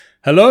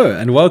Hello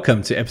and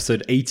welcome to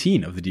episode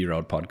 18 of the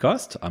Derailed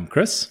Podcast. I'm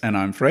Chris. And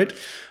I'm Fred.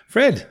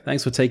 Fred,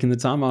 thanks for taking the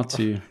time out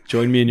to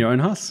join me in your own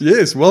house.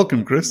 Yes,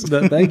 welcome, Chris.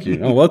 Thank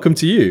you. Oh, welcome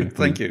to you.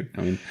 Thank you.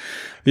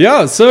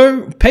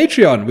 So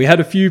Patreon, we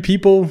had a few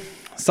people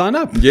sign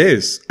up.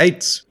 Yes,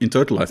 8 in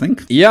total, I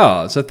think.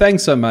 Yeah, so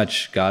thanks so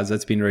much, guys.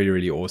 That's been really,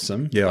 really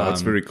awesome. Yeah, it's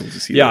very cool to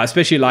see. Yeah,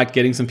 especially like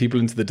getting some people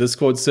into the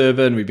Discord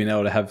server, and we've been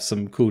able to have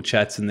some cool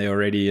chats in there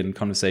already and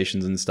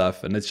conversations and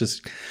stuff. And it's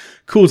just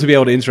cool to be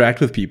able to interact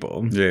with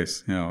people.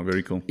 Yes, yeah,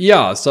 very cool.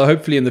 Yeah, so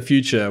hopefully in the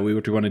future,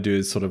 what we want to do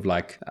is sort of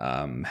like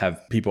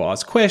have people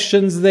ask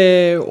questions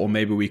there, or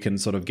maybe we can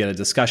sort of get a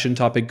discussion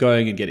topic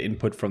going and get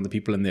input from the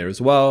people in there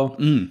as well.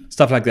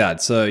 Stuff like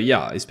that. So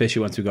yeah,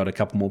 especially once we've got a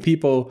couple more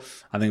people,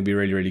 I think it'd be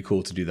really, really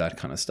cool to do that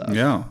kind of stuff.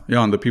 Yeah,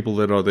 and the people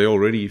that are there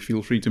already,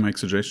 feel free to make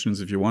suggestions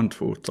if you want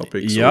for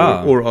topics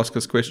or ask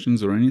us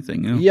questions or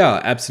anything.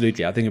 Yeah,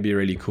 absolutely. I think it'd be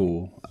really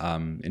cool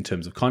in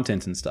terms of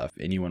content and stuff.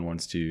 Anyone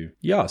wants to,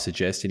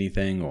 suggest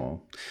anything, or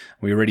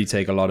we already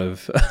take a lot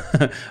of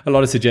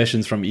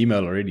suggestions from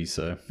email already.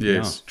 So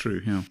yes,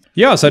 true.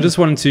 Yeah. So I just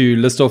wanted to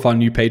list off our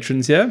new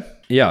patrons here.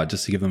 Yeah,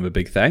 just to give them a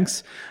big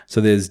thanks.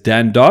 So there's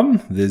Dan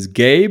Dom, there's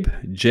Gabe,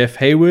 Jeff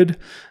Hayward,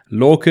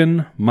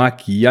 Lorcan,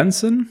 Mike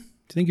Janssen.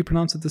 Do you think you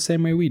pronounce it the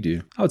same way we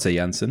do? I would say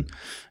Janssen.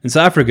 In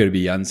South Africa, it'd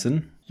be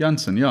Janssen.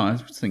 Janssen, yeah, I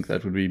think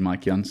that would be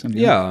Mike Janssen.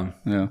 Yeah.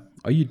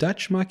 Are you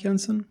Dutch, Mike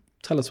Janssen?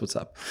 Tell us what's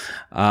up.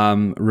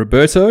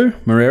 Roberto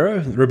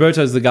Marrero.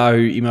 Roberto is the guy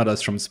who emailed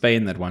us from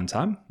Spain that one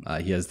time.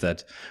 He has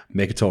that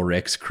Mechatol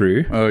Rex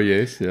crew. Oh,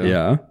 yes.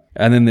 Yeah.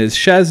 And then there's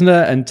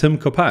Shazna and Tim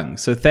Kopang.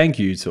 So thank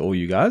you to all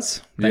you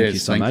guys. Thank you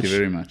so much. Thank you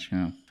very much.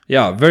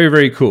 Yeah, very,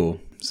 very cool.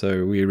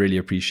 So we really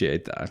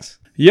appreciate that.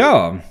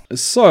 Yeah.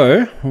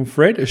 So,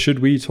 Fred, should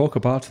we talk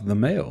about the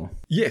mail?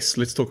 Yes,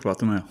 let's talk about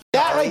the mail.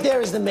 That right there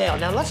is the mail.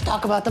 Now let's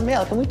talk about the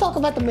mail. Can we talk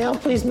about the mail,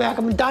 please, Mac?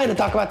 I'm dying to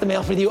talk about the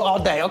mail with you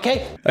all day,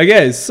 okay?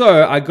 Okay,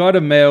 so I got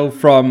a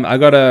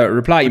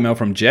reply email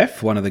from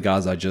Jeff, one of the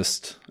guys I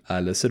just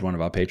listed, one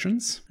of our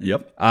patrons.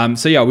 Yep.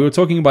 We were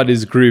talking about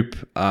his group,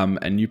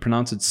 and you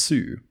pronounce it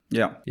Sue.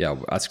 Yeah. Yeah,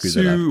 I screwed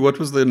that up. What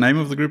was the name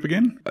of the group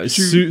again?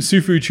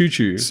 Sufu Choo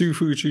Choo.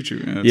 Sufu Choo Choo.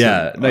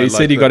 He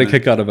said he got a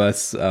kick out of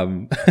us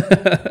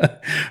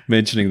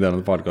mentioning that on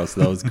the podcast. So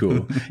that was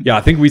cool. Yeah,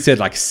 I think we said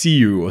like see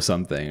you or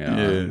something.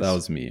 Yes. That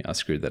was me. I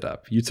screwed that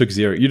up. You took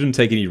zero. You didn't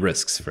take any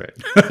risks, Fred.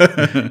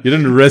 You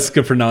didn't risk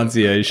a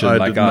pronunciation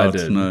I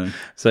did. No.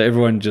 So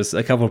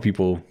a couple of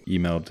people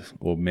emailed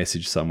or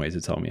messaged somewhere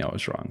to tell me I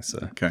was wrong.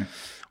 So okay.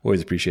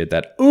 Always appreciate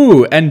that.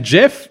 Ooh, and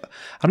Jeff,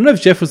 I don't know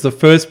if Jeff was the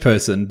first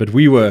person, but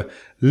we were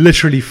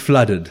literally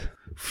flooded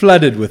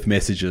with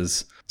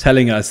messages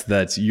telling us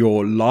that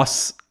your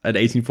loss at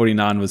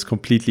 1849 was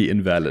completely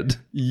invalid.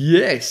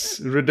 Yes,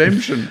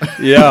 redemption.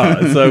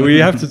 Yeah, so we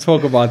have to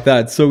talk about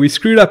that. So we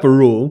screwed up a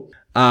rule.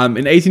 In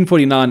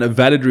 1849, a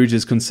valid route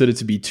is considered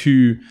to be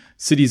 2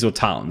 cities or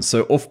towns.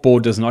 So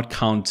off-board to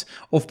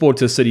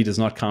a city does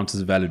not count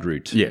as a valid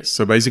route. Yes.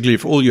 So basically,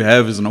 if all you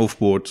have is an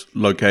off-board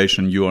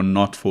location, you are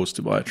not forced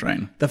to buy a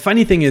train. The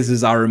funny thing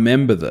is I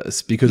remember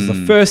this because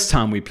the first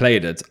time we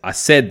played it, I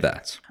said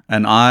that.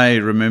 And I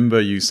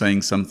remember you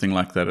saying something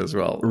like that as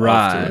well.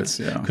 Right.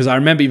 Because I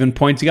remember even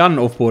pointing out an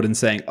off-board and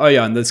saying, oh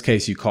yeah, in this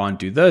case, you can't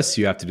do this,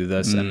 you have to do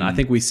this. And I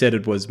think we said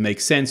it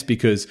makes sense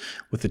because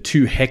with the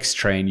 2 hex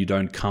train, you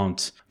don't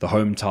count the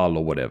home tile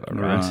or whatever,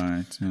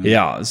 right?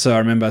 Yeah. So I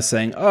remember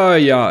saying, oh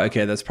yeah,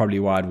 okay, that's probably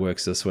why it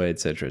works this way,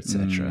 etc.,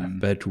 etc.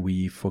 But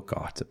we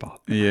forgot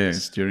about that.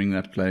 Yes, during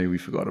that play, we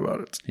forgot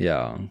about it.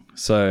 Yeah.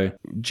 So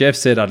Jeff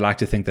said, I'd like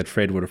to think that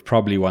Fred would have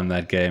probably won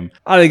that game.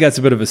 I think that's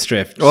a bit of a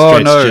stretch. Oh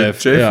no,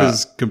 Jeff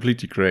is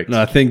completely correct.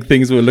 No, I think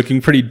things were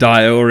looking pretty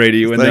dire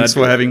already. Thanks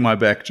for having my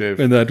back, Jeff.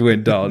 When that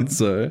went down,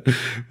 so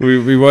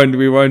we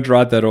won't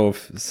write that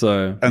off.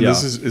 So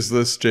this is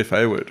this Jeff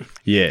Hayward?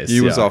 Yes, he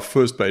was our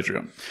first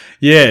Patreon.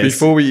 Yes,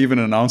 before we even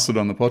announced it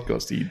on the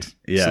podcast, he'd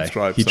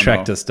subscribed. He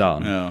tracked us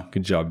down. Yeah,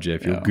 good job,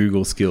 Jeff. Your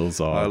Google skills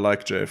are. I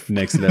like Jeff.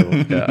 Next level.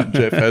 Yeah,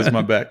 Jeff has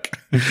my back.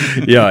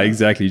 Yeah,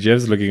 exactly.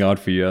 Jeff's looking out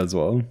for you as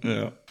well.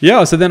 Yeah.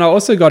 Yeah. So then I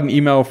also got an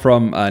email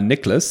from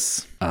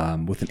Nicholas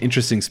with an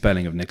interesting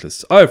spelling of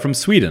Nicholas. Oh, from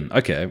Sweden.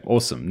 Okay,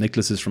 awesome.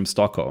 Nicholas is from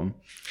Stockholm.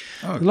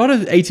 Oh. A lot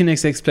of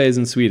 18xx players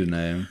in Sweden,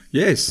 eh?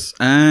 Yes,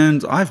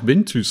 and I've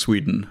been to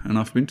Sweden and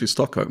I've been to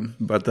Stockholm,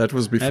 but that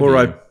was before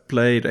I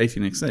played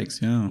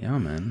 18xx. Yeah,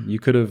 man, you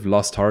could have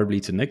lost horribly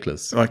to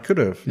Nicholas. I could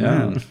have.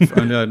 Yeah, if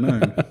only I'd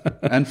known.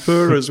 And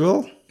Per as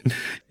well.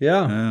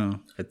 Yeah.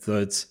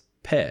 It's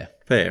Per.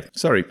 Per.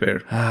 Sorry,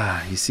 Per.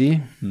 You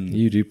see,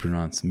 you do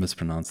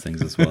mispronounce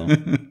things as well.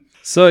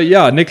 So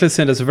yeah, Nicholas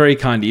sent us a very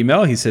kind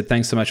email. He said,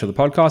 thanks so much for the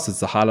podcast. It's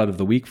the highlight of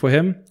the week for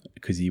him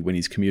because when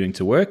he's commuting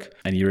to work,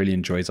 and he really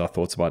enjoys our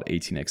thoughts about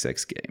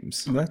 18xx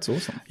games. Oh, that's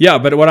awesome. Yeah,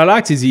 but what I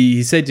liked is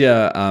he said,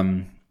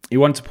 he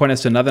wanted to point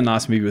us to another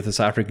nice movie with a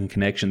South African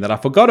connection that I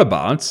forgot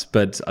about,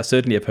 but I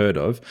certainly have heard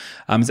of.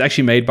 It's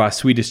actually made by a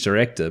Swedish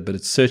director, but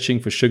it's Searching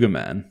for Sugar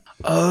Man.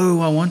 Oh,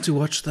 I want to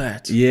watch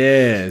that.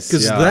 Yes.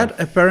 Because that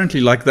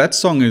apparently, that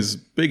song is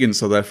big in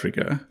South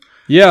Africa.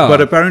 Yeah. But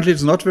apparently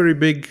it's not very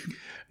big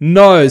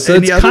No, so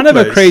Any it's other kind of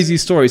a place? crazy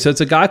story. So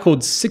it's a guy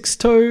called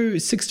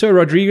Sixto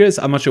Rodriguez.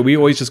 I'm not sure. We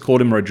always just called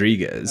him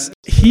Rodriguez.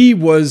 He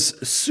was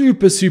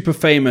super, super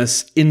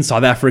famous in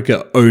South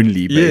Africa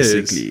only, Yes,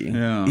 basically.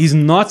 yeah. He's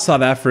not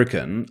South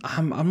African.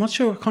 I'm not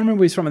sure. I can't remember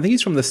where he's from. I think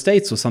he's from the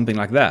States or something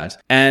like that.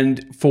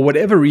 And for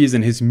whatever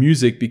reason, his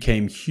music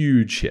became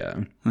huge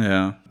here.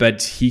 Yeah.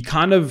 But he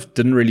kind of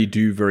didn't really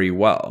do very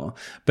well.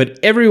 But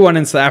everyone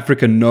in South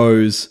Africa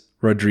knows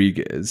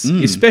Rodriguez,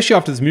 especially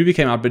after this movie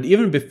came out. But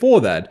even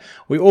before that,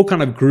 we all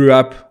kind of grew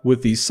up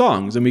with these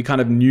songs and we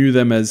kind of knew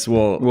them as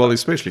well. Well,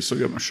 especially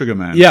Sugar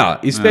Man. Yeah,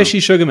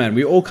 especially Sugar Man.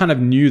 We all kind of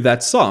knew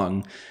that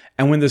song.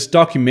 And when this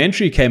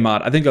documentary came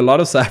out, I think a lot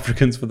of South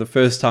Africans for the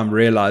first time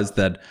realized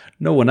that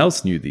no one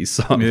else knew these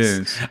songs.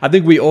 Yes. I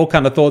think we all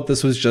kind of thought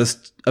this was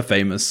just a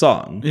famous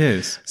song.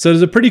 Yes. So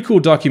there's a pretty cool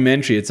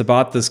documentary. It's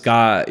about this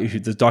guy,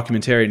 the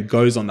documentarian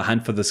goes on the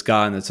hunt for this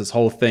guy, and it's this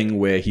whole thing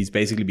where he's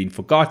basically been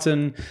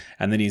forgotten.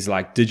 And then he's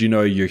like, did you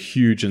know you're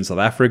huge in South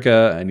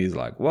Africa? And he's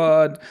like,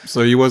 what?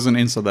 So he wasn't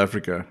in South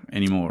Africa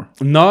anymore.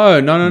 No.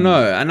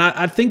 And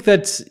I think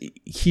that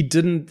he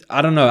didn't,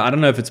 I don't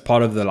know if it's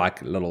part of the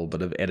like little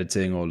bit of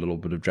editing or a little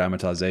bit of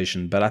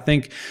dramatization, but I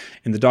think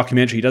in the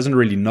documentary, he doesn't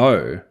really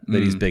know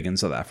that he's big in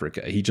South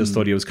Africa. He just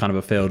thought he was kind of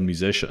a failed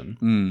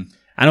musician.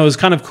 And it was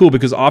kind of cool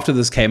because after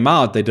this came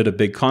out, they did a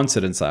big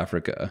concert in South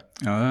Africa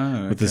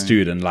with this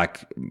dude. And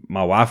like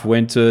my wife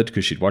went to it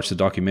because she'd watched the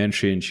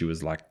documentary and she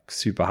was like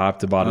super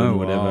hyped about it or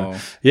whatever. Wow.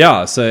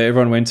 Yeah, so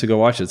everyone went to go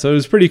watch it. So it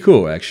was pretty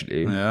cool,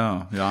 actually.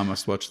 Yeah, I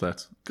must watch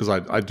that because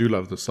I do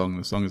love the song.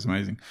 The song is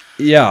amazing.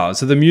 Yeah,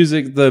 so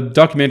the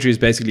documentary is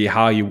basically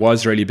how he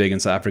was really big in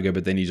South Africa,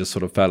 but then he just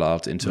sort of fell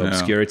out into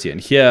obscurity. And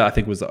here, I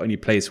think, was the only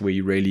place where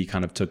he really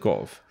kind of took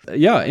off.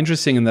 Yeah,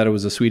 interesting in that it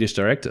was a Swedish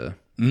director.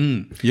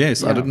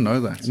 Yes, I didn't know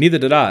that. Neither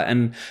did I.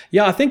 And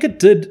yeah, I think it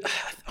did.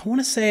 I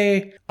want to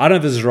say, I don't know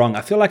if this is wrong.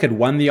 I feel like it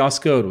won the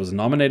Oscar. It was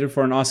nominated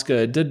for an Oscar.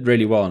 It did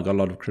really well and got a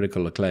lot of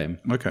critical acclaim.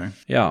 Okay.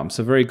 Yeah,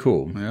 so very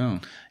cool.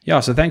 Yeah,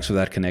 so thanks for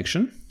that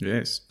connection.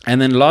 Yes.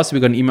 And then last, we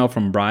got an email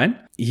from Brian.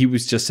 He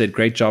was just said,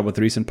 great job with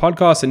the recent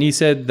podcast. And he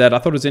said that I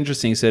thought it was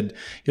interesting. He said,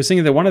 you're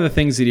saying that one of the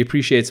things that he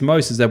appreciates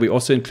most is that we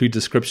also include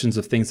descriptions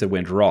of things that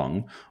went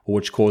wrong or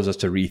which cause us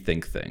to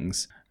rethink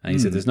things. And he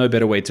said, there's no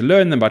better way to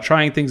learn than by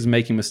trying things and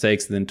making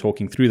mistakes and then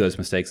talking through those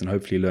mistakes and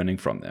hopefully learning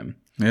from them.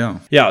 Yeah.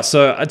 Yeah,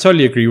 so I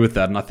totally agree with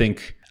that. And I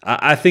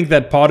think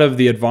that part of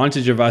the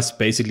advantage of us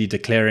basically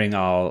declaring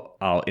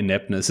our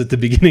ineptness at the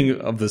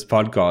beginning of this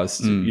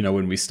podcast,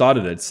 when we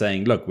started it,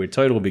 saying, look, we're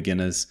total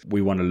beginners.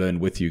 We want to learn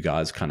with you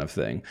guys kind of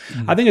thing.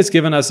 I think it's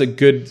given us a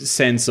good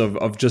sense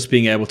of just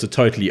being able to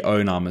totally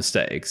own our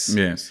mistakes.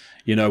 Yes.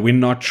 We're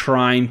not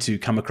trying to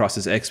come across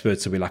as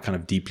experts, so we're like kind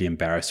of deeply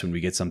embarrassed when we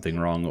get something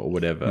wrong or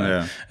whatever.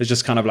 Yeah. It's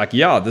just kind of like,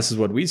 this is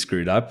what we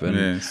screwed up,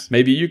 and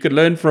maybe you could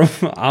learn from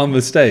our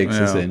mistakes,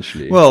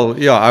 essentially. Well,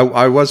 yeah,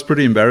 I was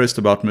pretty embarrassed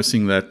about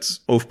missing that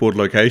off-board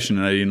location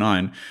in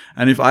 '89,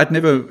 and if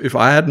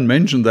I hadn't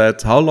mentioned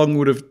that, how long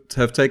would it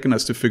have taken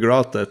us to figure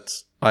out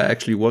that I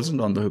actually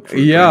wasn't on the hook for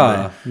it?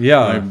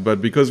 Yeah.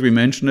 But because we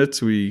mentioned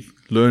it, we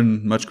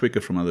learn much quicker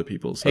from other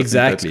people. So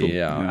exactly, I think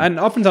that's cool. And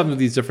oftentimes with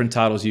these different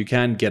titles, you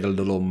can get a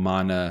little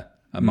minor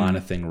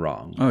thing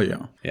wrong. Oh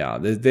yeah. Yeah,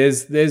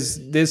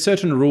 there's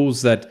certain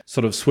rules that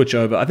sort of switch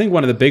over. I think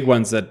one of the big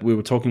ones that we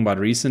were talking about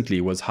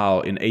recently was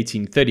how in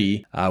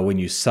 1830, when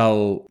you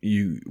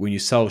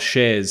sell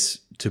shares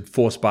to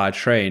force buy a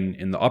train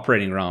in the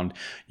operating round,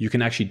 you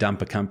can actually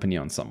dump a company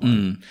on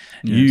someone.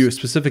 You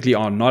specifically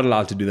are not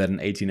allowed to do that in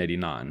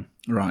 1889.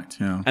 Right,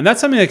 yeah. And that's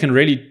something that can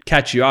really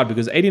catch you out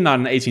because 89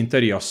 and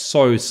 1830 are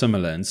so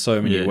similar in so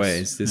many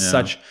ways. There's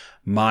such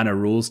minor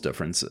rules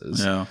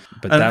differences. Yeah.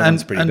 But that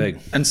one's pretty big.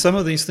 And some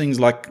of these things,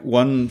 like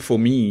one for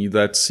me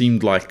that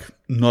seemed like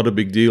not a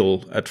big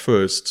deal at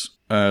first,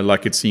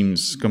 like it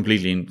seems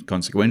completely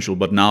inconsequential,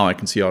 but now I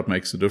can see how it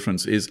makes a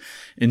difference, is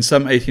in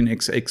some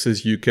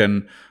 18xx's you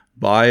can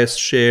buy a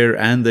share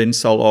and then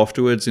sell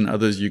afterwards. In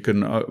others,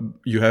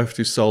 you have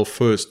to sell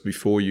first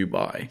before you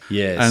buy.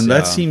 Yes, and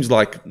that seems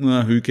like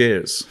who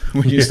cares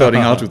when you're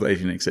starting out with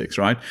 18xx,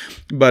 right?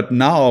 But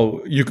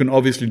now you can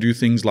obviously do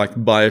things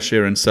like buy a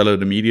share and sell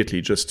it immediately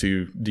just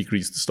to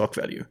decrease the stock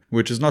value,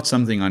 which is not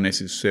something I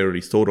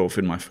necessarily thought of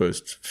in my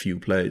first few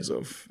plays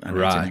of an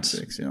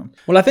 18xx. Yeah.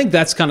 Well, I think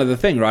that's kind of the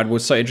thing, right?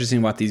 What's so interesting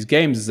about these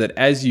games is that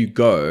as you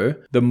go,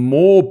 the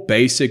more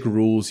basic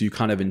rules you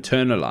kind of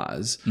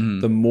internalize,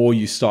 the more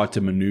you start to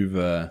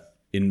maneuver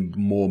in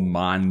more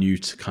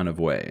minute kind of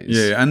ways.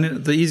 Yeah,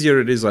 and the easier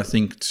it is, I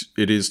think,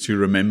 it is to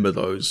remember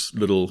those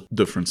little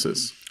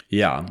differences.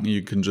 Yeah.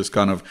 You can just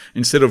kind of,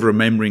 instead of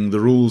remembering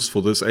the rules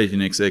for this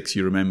 18xx,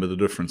 you remember the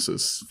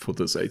differences for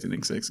this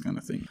 18xx kind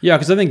of thing. Yeah,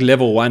 because I think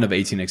level 1 of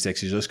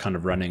 18xx is just kind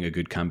of running a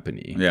good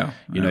company. Yeah.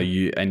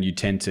 You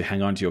tend to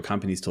hang on to your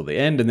companies till the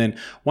end. And then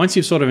once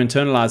you've sort of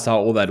internalized how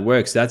all that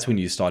works, that's when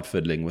you start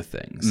fiddling with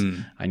things.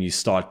 And you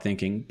start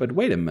thinking, but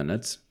wait a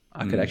minute,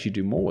 I could actually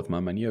do more with my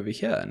money over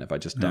here. And if I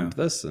just dump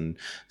this and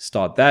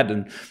start that.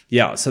 And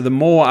yeah, so the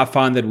more I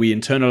find that we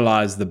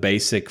internalize the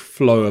basic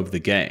flow of the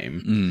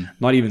game,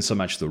 not even so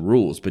much the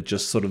rules, but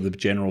just sort of the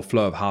general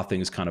flow of how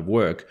things kind of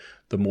work,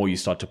 the more you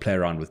start to play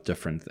around with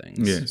different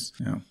things. Yes.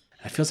 Yeah.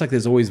 It feels like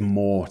there's always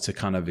more to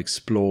kind of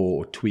explore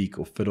or tweak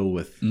or fiddle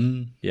with.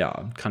 Yeah,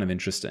 kind of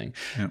interesting.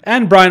 Yeah.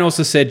 And Brian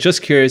also said,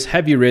 just curious,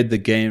 have you read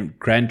the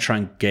Grand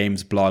Trunk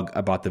Games blog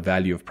about the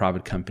value of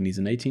private companies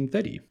in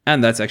 1830?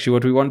 And that's actually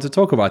what we wanted to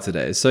talk about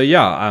today. So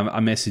yeah, I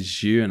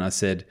messaged you and I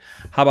said,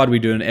 how about we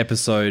do an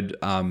episode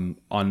on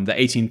the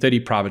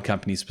 1830 private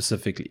companies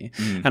specifically?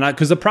 And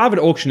because the private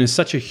auction is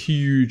such a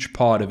huge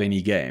part of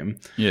any game.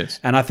 Yes.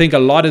 And I think a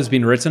lot has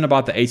been written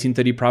about the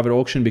 1830 private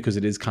auction because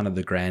it is kind of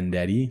the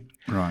granddaddy.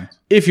 Right.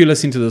 If you're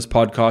listening to this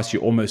podcast,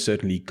 you're almost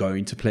certainly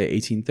going to play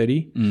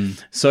 1830.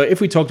 So if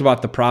we talked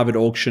about the private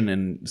auction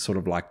in sort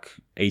of like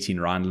 18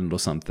 Rhineland or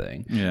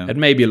something, it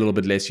may be a little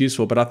bit less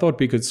useful, but I thought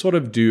we could sort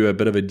of do a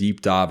bit of a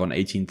deep dive on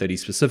 1830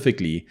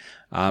 specifically,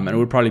 and it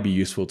would probably be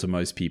useful to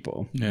most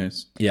people.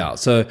 Yes. Yeah,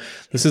 so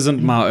this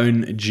isn't my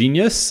own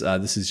genius.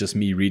 This is just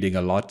me reading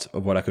a lot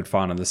of what I could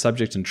find on the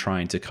subject and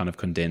trying to kind of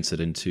condense it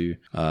into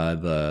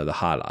the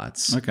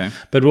highlights. Okay.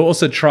 But we'll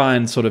also try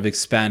and sort of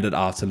expand it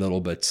out a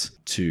little bit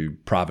to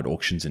private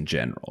auctions in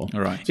general.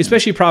 All right.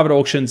 Especially private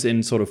auctions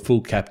in sort of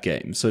full cap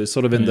games. So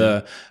sort of in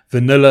the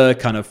vanilla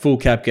kind of full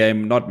cap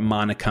game, not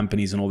minor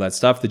companies and all that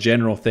stuff. The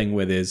general thing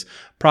where there's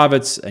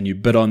privates and you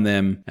bid on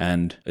them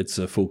and it's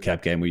a full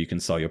cap game where you can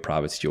sell your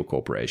privates to your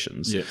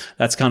corporations. Yes.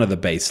 That's kind of the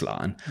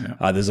baseline.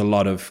 There's a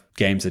lot of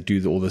games that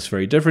do all this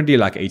very differently,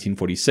 like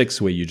 1846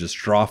 where you just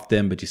draft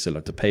them but you still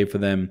have to pay for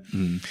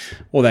them.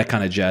 All that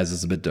kind of jazz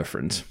is a bit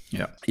different.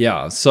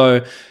 Yeah.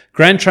 So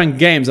Grand Trunk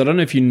Games, I don't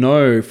know if you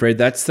know, Fred,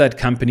 that's that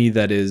company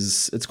that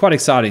it's quite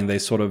exciting. They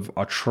sort of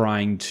are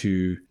trying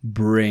to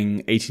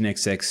bring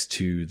 18xx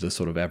to the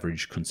sort of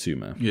average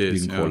consumer.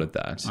 Yes, you can call it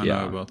that. I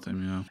know about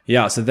them,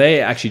 Yeah, so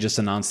they actually just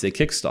announced their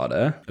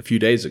Kickstarter a few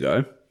days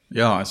ago.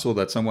 Yeah, I saw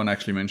that. Someone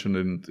actually mentioned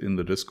it in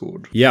the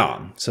Discord.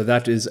 Yeah, so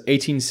that is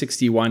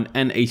 1861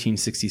 and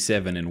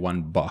 1867 in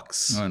one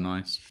box. Oh,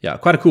 nice. Yeah,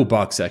 quite a cool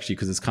box actually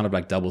because it's kind of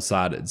like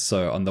double-sided.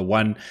 So on the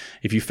one,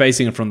 if you're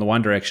facing it from the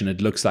one direction,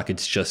 it looks like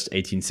it's just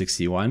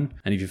 1861.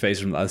 And if you face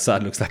it from the other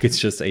side, it looks like it's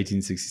just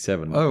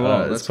 1867. Oh,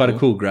 wow. It's quite a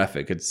cool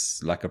graphic.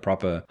 It's like a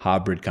proper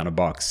hybrid kind of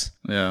box.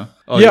 Yeah.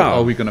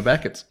 Are we going to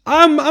back it?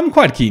 I'm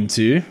quite keen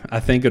to.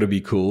 I think it'll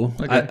be cool.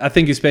 Okay. I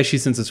think especially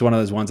since it's one of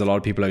those ones a lot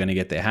of people are going to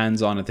get their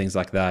hands on and things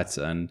like that.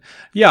 And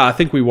yeah, I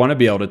think we want to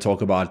be able to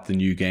talk about the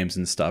new games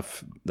and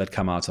stuff that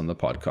come out on the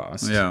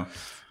podcast.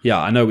 Yeah,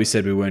 I know we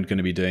said we weren't going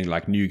to be doing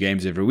like new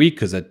games every week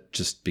because it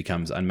just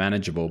becomes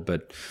unmanageable.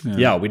 But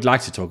yeah, we'd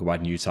like to talk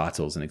about new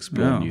titles and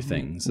explore new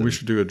things. We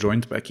should do a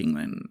joint backing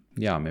then.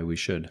 Yeah, maybe we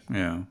should.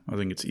 Yeah, I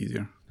think it's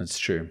easier. That's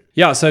true.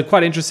 Yeah, so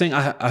quite interesting.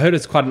 I heard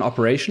it's quite an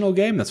operational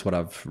game. That's what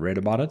I've read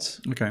about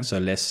it. Okay. So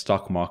less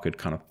stock market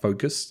kind of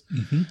focused.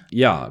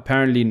 Yeah,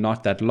 apparently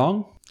not that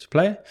long to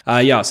play. So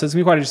it's going to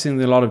be quite interesting.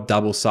 There are a lot of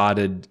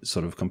double-sided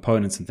sort of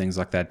components and things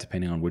like that,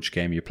 depending on which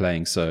game you're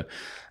playing. So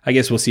I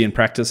guess we'll see in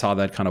practice how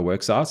that kind of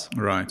works out.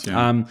 Right, yeah.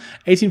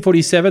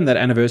 1847, that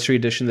anniversary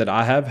edition that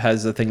I have,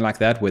 has a thing like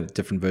that with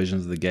different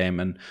versions of the game,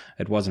 and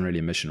it wasn't really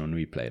a mission when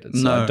we played it.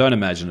 So I don't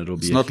imagine it'll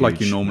be It's not like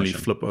you huge normally mission.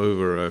 flip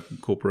over a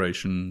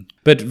corporation.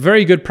 But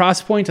very good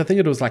price point. I think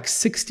it was like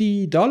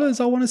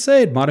 $60, I want to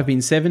say. It might have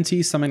been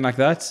 70, something like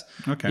that.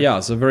 Okay. Yeah,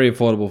 so very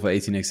affordable for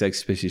 18xx,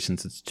 especially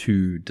since it's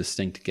two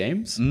distinct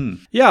games.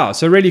 Yeah,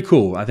 so really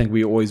cool. I think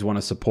we always want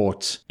to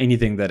support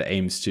anything that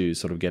aims to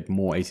sort of get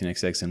more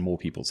 18xx in more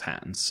people's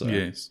hands. So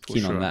Yes, for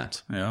keen sure. on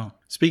that. Yeah.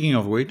 Speaking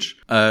of which,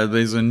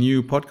 there's a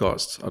new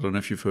podcast. I don't know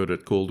if you've heard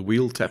it, called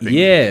Wheel Tapping.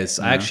 Yes,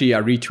 I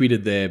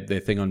retweeted their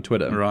thing on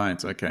Twitter.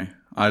 Right, okay.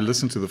 I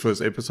listened to the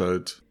first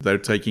episode. They're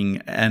taking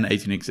an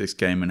 18xx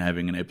game and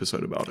having an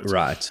episode about it.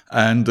 Right.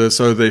 And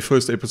so their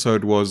first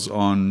episode was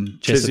on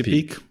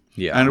Chesapeake.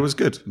 Yeah. And it was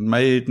good. It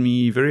made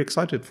me very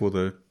excited for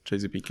the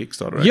Chesapeake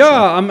Kickstarter. Actually.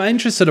 Yeah, I'm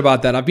interested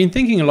about that. I've been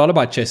thinking a lot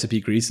about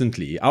Chesapeake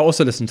recently. I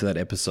also listened to that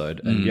episode.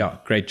 And yeah,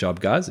 great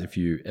job, guys, if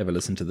you ever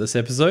listen to this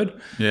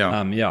episode.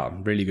 Yeah.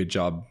 Really good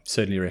job.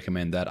 Certainly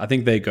recommend that. I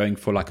think they're going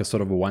for like a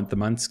sort of a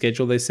once-a-month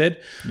schedule, they said.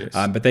 Yes.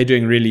 But they're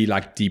doing really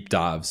like deep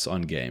dives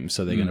on games.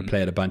 So they're going to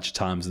play it a bunch of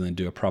times and then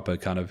do a proper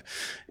kind of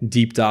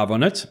deep dive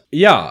on it.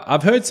 Yeah,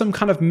 I've heard some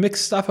kind of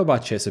mixed stuff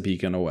about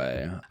Chesapeake in a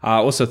way. I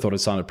also thought it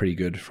sounded pretty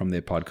good from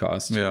their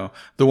podcast. Yeah.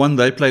 The one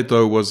they played,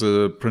 though, was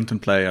a print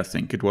and play, I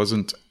think. It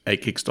wasn't a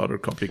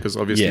Kickstarter copy because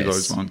obviously Yes.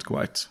 those aren't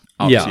quite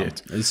out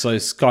yet. So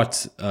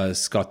Scott,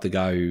 the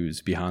guy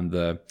who's behind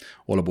the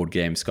All Aboard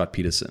game, Scott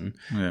Peterson,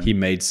 he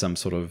made some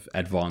sort of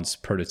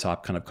advanced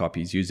prototype kind of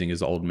copies using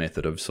his old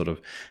method of sort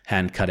of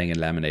hand cutting and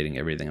laminating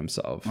everything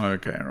himself.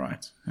 Okay,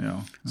 right.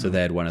 Yeah. So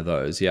they had one of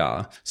those,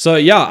 yeah. So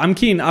yeah, I'm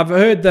keen. I've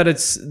heard that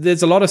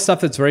there's a lot of stuff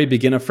that's very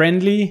beginner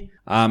friendly.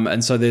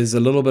 And so there's a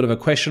little bit of a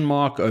question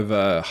mark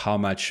over how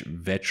much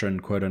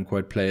veteran quote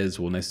unquote players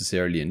will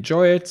necessarily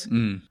enjoy it.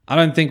 I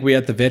don't think we're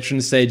at the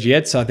veteran stage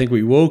yet, so I think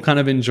we will kind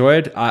of enjoy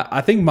it.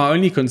 I think my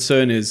only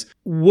concern is,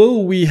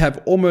 will we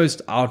have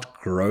almost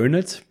outgrown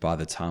it by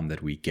the time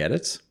that we get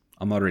it?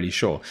 I'm not really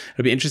sure.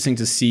 It'll be interesting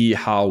to see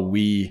how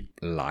we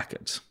like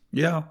it.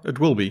 Yeah, it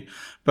will be.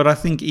 But I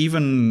think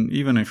even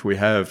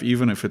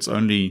if it's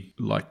only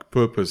like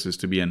purpose is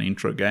to be an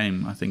intro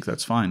game, I think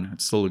that's fine.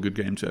 It's still a good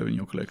game to have in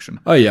your collection.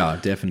 Oh yeah,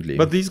 definitely.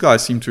 But these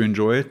guys seem to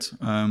enjoy it.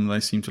 They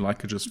seem to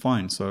like it just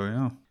fine. So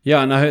yeah.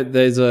 Yeah, and I heard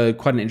there's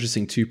quite an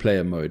interesting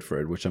 2-player mode for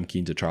it, which I'm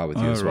keen to try with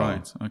you as well.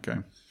 Right. Okay.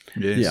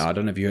 Yes. Yeah, I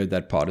don't know if you heard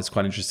that part. It's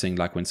quite interesting.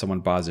 Like when someone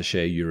buys a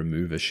share, you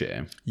remove a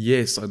share.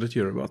 Yes, I did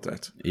hear about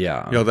that.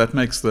 Yeah. Yeah, that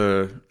makes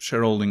the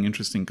shareholding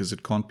interesting because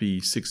it can't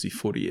be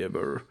 60-40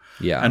 ever.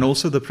 Yeah. And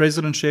also the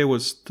president share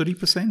was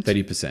 30%?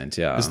 30%,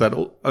 yeah. Is that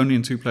only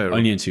in 2-player?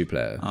 Only in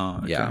 2-player.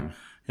 Okay. Yeah.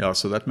 Yeah,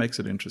 so that makes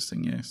it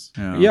interesting, yes.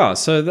 Yeah,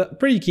 so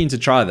pretty keen to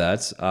try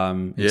that.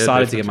 Excited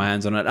definitely. to get my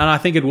hands on it. And I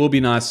think it will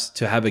be nice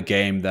to have a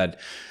game that...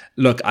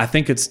 Look, I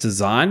think it's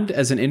designed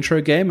as an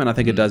intro game, and I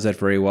think it does that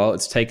very well.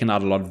 It's taken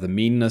out a lot of the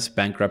meanness.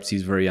 Bankruptcy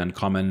is very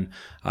uncommon.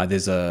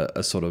 There's a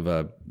sort of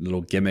a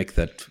little gimmick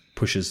that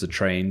pushes the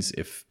trains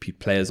if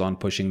players aren't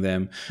pushing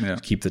them to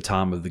keep the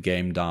time of the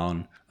game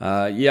down.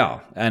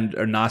 And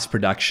a nice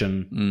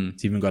production.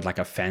 It's even got like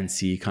a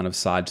fancy kind of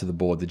side to the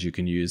board that you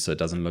can use so it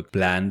doesn't look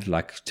bland,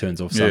 like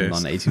turns off some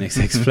on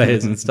 18xx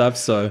players and stuff.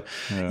 So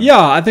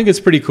I think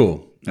it's pretty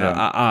cool.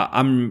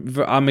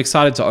 I'm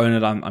excited to own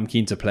it. I'm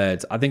keen to play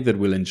it. I think that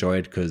we'll enjoy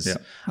it because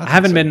I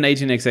haven't met an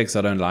 18xx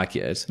I don't like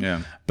yet.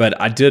 Yeah. But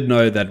I did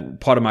know that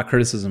part of my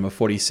criticism of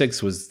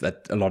 46 was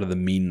that a lot of the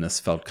meanness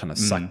felt kind of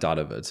sucked out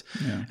of it.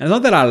 Yeah. And it's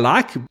not that I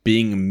like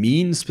being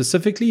mean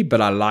specifically,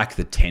 but I like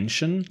the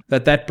tension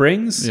that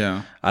brings.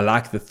 Yeah. I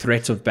like the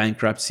threat of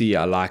bankruptcy.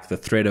 I like the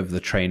threat of the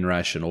train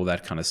rush and all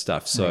that kind of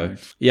stuff. So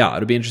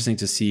it'll be interesting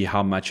to see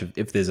how much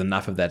if there's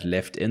enough of that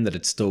left in that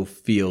it still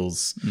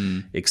feels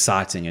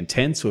exciting and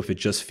tense, or if it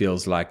just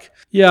feels like,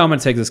 I'm going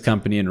to take this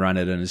company and run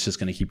it and it's just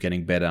going to keep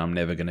getting better. I'm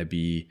never going to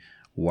be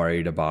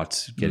worried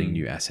about getting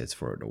new assets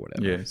for it or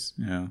whatever. Yes,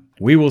 yeah.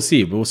 We will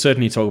see. We'll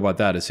certainly talk about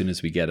that as soon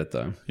as we get it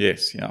though.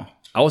 Yes, yeah.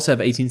 I also have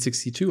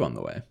 1862 on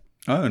the way.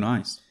 Oh,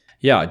 nice.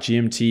 Yeah,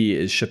 GMT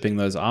is shipping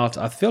those out.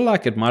 I feel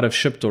like it might have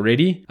shipped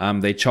already.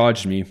 They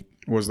charged me.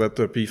 Was that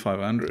the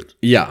P500?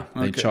 Yeah,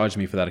 they charged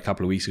me for that a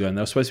couple of weeks ago, and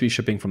they were supposed to be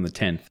shipping from the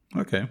 10th.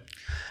 Okay.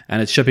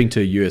 And it's shipping to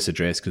a US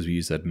address because we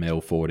use that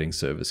mail forwarding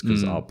service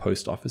because our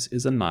post office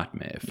is a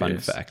nightmare. Fun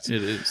fact.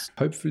 It is.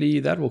 Hopefully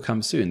that will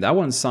come soon. That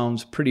one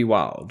sounds pretty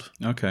wild.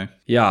 Okay.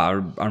 Yeah,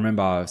 I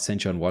remember I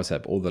sent you on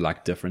WhatsApp all the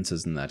like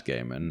differences in that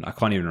game, and I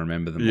can't even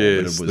remember them all,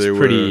 Yes, but it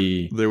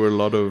was there were a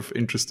lot of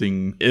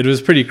interesting... It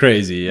was pretty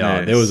crazy, yeah.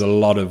 Yes. There was a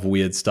lot of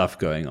weird stuff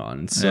going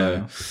on.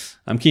 So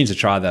I'm keen to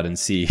try that and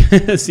see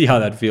see how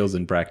that feels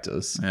in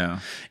practice. Yeah.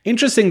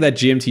 Interesting that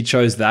GMT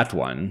chose that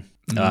one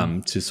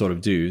to sort of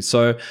do.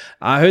 So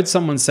I heard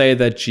someone say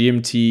that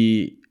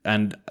GMT,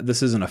 and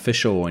this isn't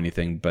official or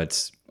anything,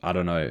 but I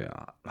don't know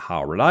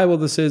how reliable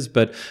this is,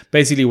 but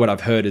basically what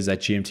I've heard is that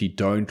GMT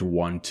don't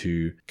want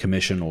to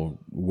commission or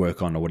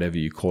work on, or whatever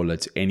you call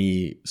it,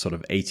 any sort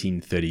of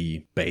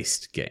 1830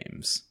 based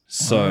games.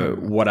 So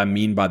what I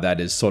mean by that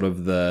is sort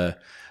of the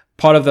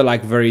part of the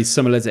like very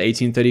similar to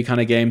 1830 kind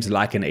of games,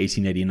 like an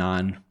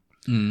 1889.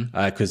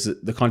 Because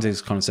the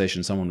context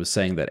conversation, someone was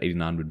saying that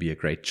 89 would be a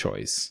great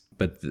choice,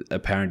 but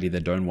apparently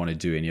they don't want to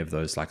do any of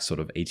those like sort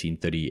of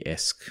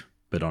 1830-esque,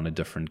 but on a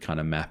different kind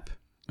of map.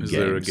 Is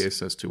there a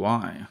guess as to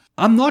why?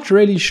 I'm not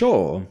really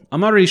sure.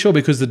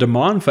 Because the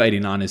demand for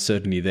 89 is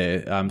certainly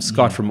there.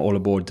 Scott from All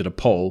Aboard did a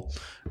poll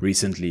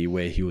recently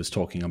where he was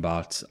talking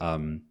about...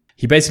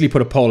 he basically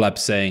put a poll up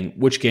saying,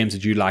 which games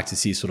would you like to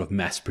see sort of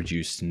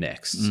mass-produced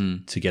next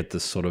to get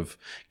this sort of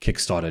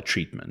Kickstarter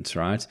treatment,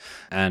 right?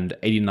 And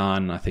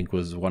 89, I think,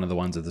 was one of the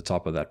ones at the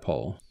top of that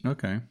poll.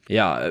 Okay.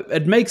 Yeah,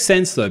 it makes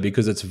sense, though,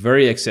 because it's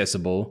very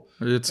accessible.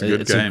 It's a good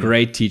game. It's a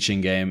great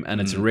teaching game, and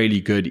it's really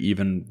good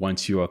even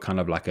once you are kind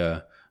of like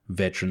a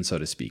veteran, so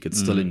to speak. It's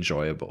still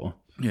enjoyable.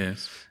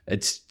 Yes.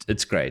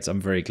 It's great. I'm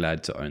very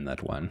glad to own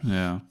that one.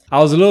 Yeah. I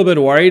was a little bit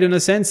worried in a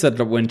sense that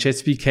when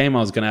Chesapeake came,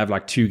 I was going to have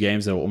like two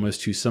games that were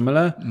almost too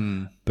similar.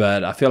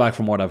 But I feel like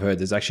from what I've heard,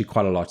 there's actually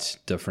quite a lot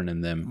different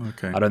in them.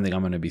 Okay. I don't think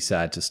I'm going to be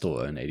sad to still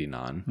own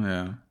 89.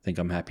 Yeah. I think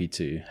I'm happy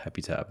to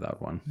have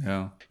that one.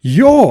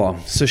 Yeah.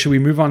 So should we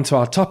move on to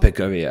our topic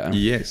over here?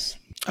 Yes.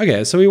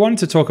 Okay, so we wanted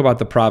to talk about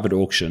the private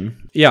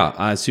auction. Yeah,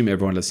 I assume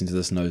everyone listening to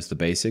this knows the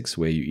basics,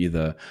 where you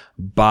either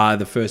buy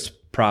the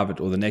first private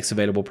or the next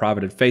available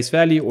private at face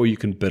value, or you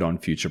can bid on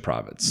future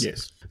privates.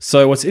 Yes.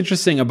 So what's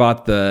interesting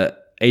about the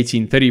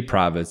 1830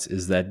 privates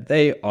is that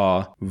they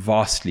are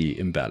vastly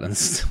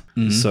imbalanced.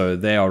 So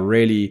they are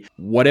really,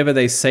 whatever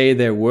they say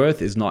they're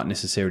worth is not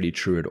necessarily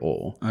true at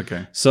all.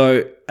 Okay.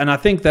 So, and I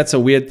think that's a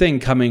weird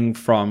thing coming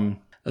from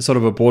a sort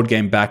of a board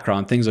game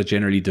background. Things are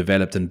generally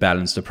developed and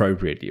balanced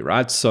appropriately,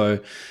 right? So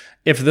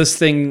if this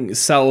thing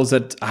sells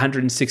at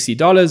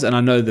 $160, and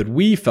I know that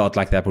we felt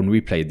like that when we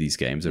played these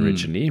games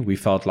originally, we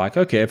felt like,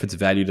 okay, if it's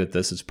valued at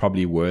this, it's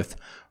probably worth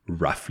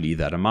roughly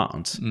that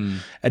amount.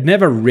 It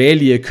never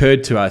really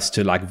occurred to us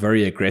to like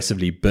very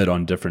aggressively bid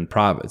on different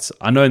privates.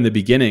 I know in the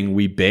beginning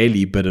we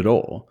barely bid at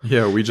all.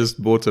 Yeah, we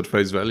just bought at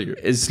face value.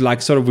 It's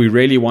like sort of we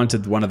really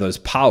wanted one of those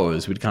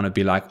powers. We'd kind of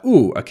be like,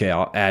 ooh, okay,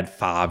 I'll add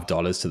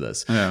 $5 to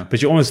this. Yeah.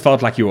 But you almost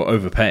felt like you were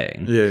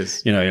overpaying.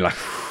 Yes. You know, you're like,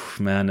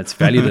 man, it's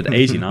valued at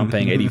 80 now I'm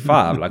paying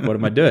 85. Like, what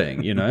am I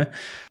doing? You know?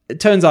 It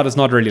turns out it's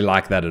not really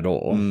like that at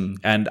all.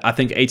 And I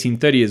think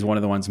 1830 is one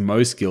of the ones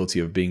most guilty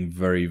of being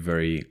very,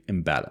 very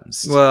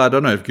imbalanced. Well, I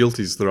don't know if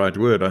guilty is the right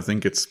word. I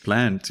think it's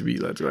planned to be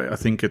that way. I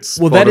think it's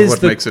part that of is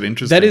what makes it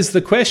interesting. That is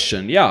the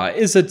question. Yeah.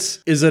 Is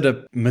it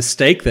a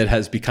mistake that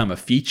has become a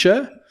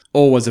feature,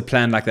 or was it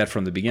planned like that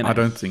from the beginning? I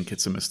don't think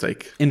it's a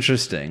mistake.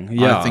 Interesting.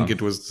 Yeah. I think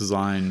it was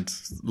designed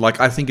like,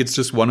 I think it's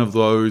just one of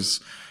those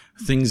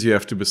things you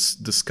have to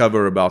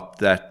discover about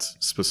that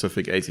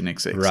specific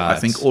 18xx. Right. I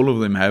think all of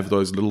them have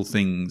those little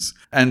things.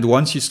 And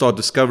once you start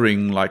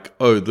discovering like,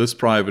 oh, this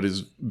private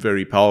is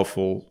very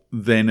powerful,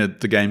 then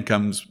the game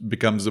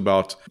becomes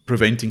about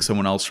preventing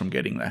someone else from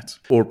getting that,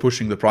 or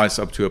pushing the price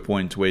up to a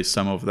point where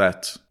some of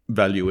that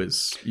value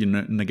is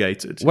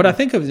negated. What I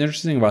think is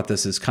interesting about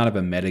this is kind of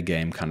a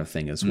metagame kind of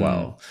thing as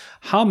well.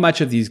 How much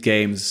of these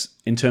games,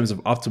 in terms of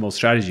optimal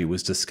strategy,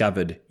 was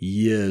discovered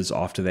years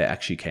after they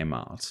actually came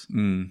out?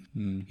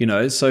 You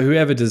know, so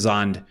whoever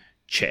designed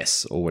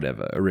chess or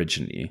whatever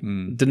originally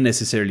didn't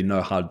necessarily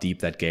know how deep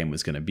that game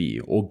was going to be.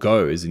 Or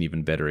Go is an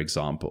even better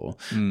example.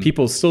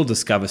 People still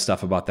discover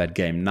stuff about that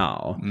game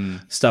now,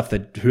 stuff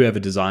that whoever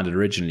designed it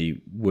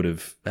originally would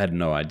have had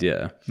no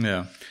idea.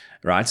 Yeah.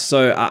 Right.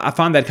 So I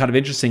find that kind of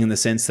interesting in the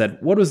sense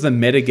that what was the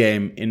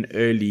metagame in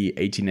early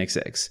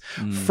 18xx?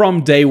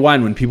 From day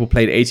one, when people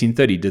played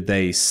 1830, did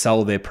they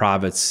sell their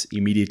privates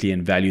immediately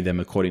and value them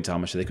according to how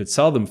much they could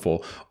sell them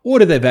for? Or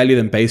did they value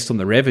them based on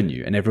the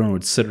revenue, and everyone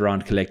would sit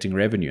around collecting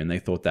revenue and they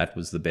thought that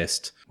was the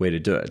best way to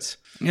do it?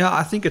 Yeah,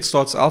 I think it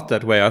starts out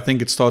that way. I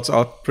think it starts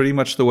out pretty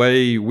much the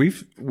way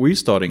we're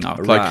starting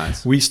out. Right.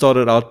 Like we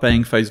started out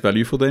paying face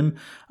value for them.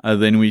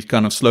 Then we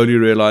kind of slowly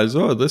realized,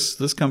 oh,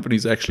 this company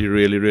is actually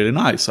really, really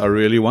nice. I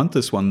really want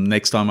this one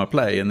next time I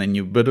play. And then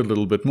you bid a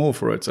little bit more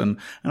for it. And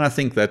I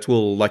think that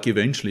will, like,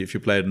 eventually, if you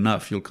play it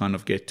enough, you'll kind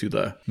of get to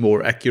the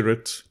more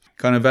accurate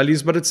kind of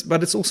values. But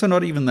it's also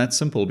not even that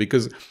simple,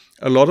 because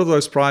a lot of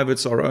those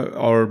privates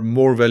are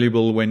more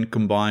valuable when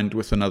combined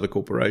with another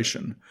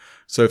corporation.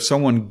 So if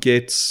someone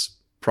gets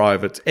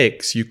private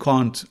X, you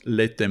can't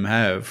let them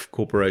have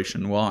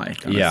corporation Y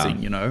kind of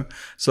thing, you know?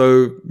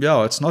 So,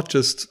 yeah, it's not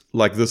just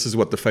like this is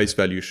what the face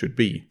value should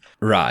be.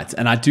 Right.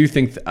 And I do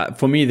think,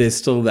 for me, there's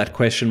still that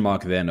question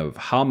mark then of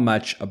how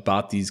much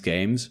about these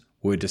games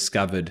were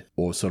discovered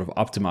or sort of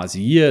optimized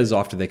years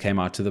after they came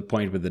out, to the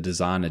point where the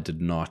designer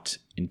did not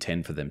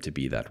intend for them to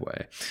be that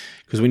way.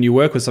 Because when you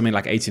work with something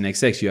like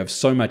 18xx, you have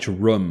so much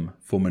room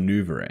for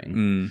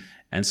maneuvering.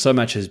 And so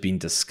much has been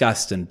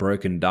discussed and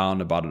broken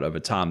down about it over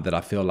time that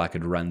I feel like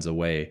it runs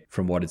away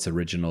from what its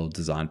original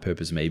design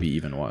purpose maybe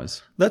even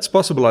was. That's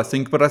possible, I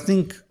think. But I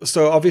think,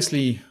 so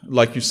obviously,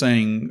 like you're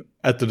saying,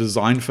 at the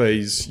design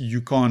phase, you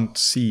can't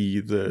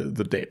see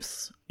the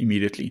depth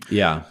immediately.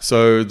 Yeah.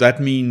 So that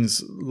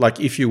means,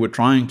 like, if you were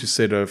trying to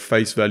set a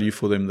face value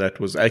for them that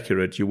was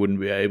accurate, you wouldn't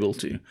be able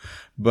to.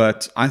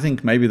 But I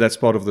think maybe that's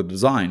part of the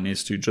design,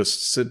 is to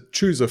just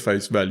choose a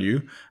face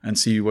value and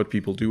see what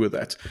people do with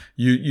that.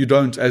 You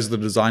don't, as the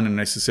designer,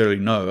 necessarily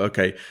know,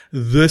 okay,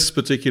 this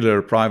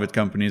particular private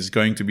company is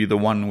going to be the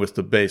one with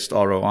the best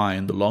ROI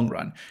in the long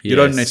run. You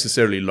don't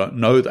necessarily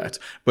know that,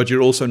 but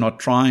you're also not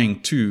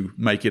trying to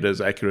make it as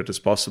accurate as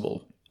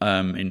possible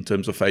in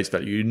terms of face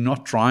value. You're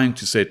not trying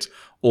to set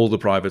all the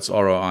privates'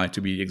 ROI to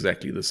be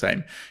exactly the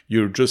same.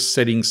 You're just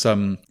setting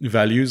some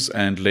values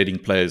and letting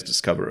players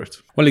discover it.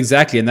 Well,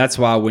 exactly. And that's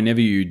why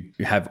whenever you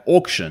have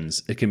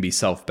auctions, it can be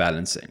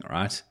self-balancing,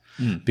 right?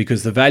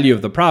 Because the value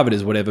of the private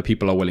is whatever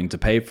people are willing to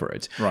pay for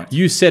it. Right.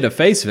 You set a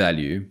face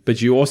value,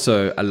 but you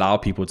also allow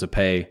people to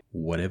pay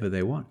whatever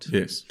they want.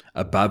 Yes.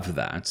 Above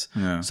that.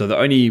 Yeah. So the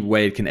only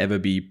way it can ever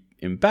be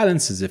in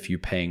balance is if you're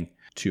paying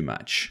too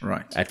much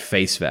at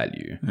face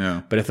value.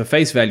 Yeah. But if the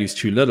face value is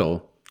too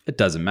little, it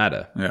doesn't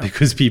matter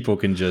because people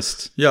can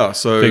just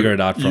so figure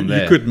it out from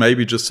there. You could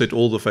maybe just set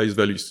all the face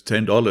values to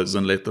 $10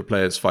 and let the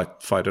players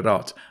fight it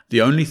out. The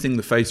only thing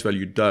the face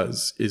value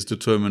does is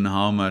determine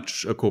how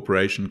much a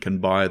corporation can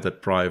buy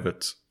that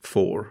private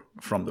for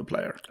from the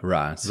player.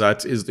 Right.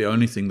 That is the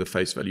only thing the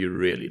face value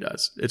really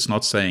does. It's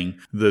not saying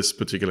this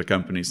particular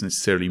company is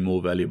necessarily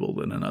more valuable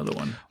than another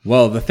one.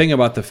 Well, the thing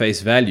about the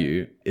face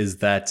value is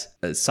that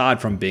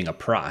aside from being a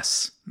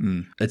price,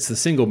 it's the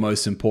single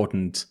most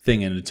important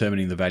thing in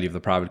determining the value of the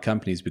private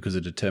companies, because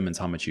it determines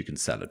how much you can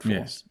sell it for.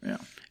 Yes. Yeah.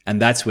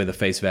 And that's where the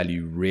face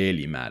value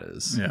really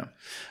matters. Yeah.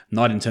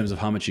 Not in terms of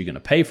how much you're going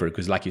to pay for it,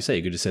 because like you say,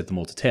 you could just set them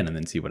all to 10 and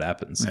then see what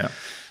happens. Yeah.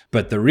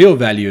 But the real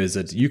value is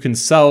that you can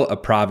sell a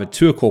private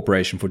to a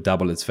corporation for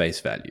double its face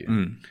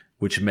value,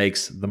 which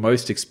makes the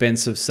most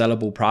expensive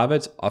sellable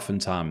private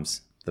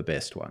oftentimes the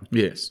best one,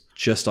 Yes.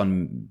 just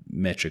on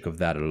metric of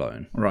that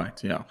alone.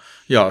 Right. Yeah.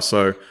 Yeah.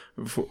 So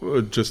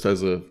just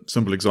as a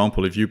simple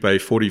example, if you pay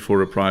 40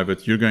 for a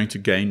private, you're going to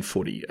gain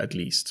 40 at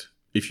least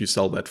if you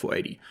sell that for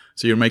 80.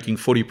 So you're making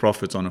 40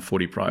 profits on a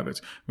 40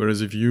 private.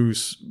 Whereas if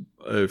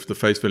the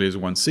face value is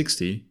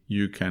 160,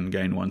 you can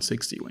gain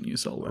 160 when you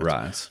sell that.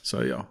 Right.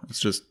 So yeah, it's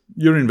just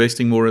you're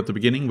investing more at the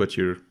beginning, but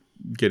you're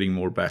getting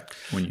more back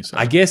when you sell.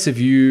 I guess if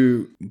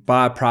you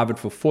buy a private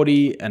for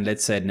 40 and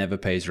let's say it never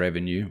pays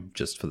revenue,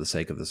 just for the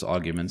sake of this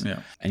argument,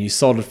 and you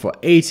sold it for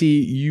 80,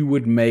 you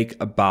would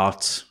make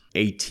about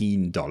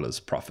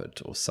 $18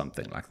 profit or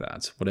something like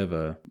that.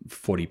 Whatever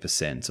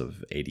 40%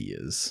 of 80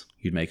 is,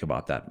 you'd make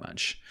about that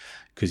much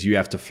because you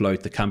have to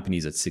float the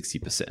companies at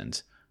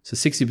 60%. So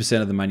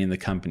 60% of the money in the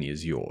company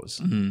is yours.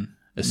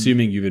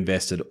 Assuming you've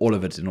invested all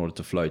of it in order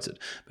to float it.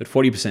 But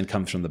 40%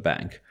 comes from the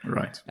bank.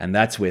 Right. And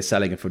that's where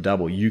selling it for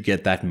double, you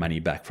get that money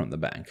back from the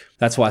bank.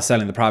 That's why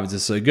selling the privates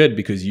is so good,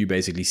 because you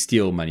basically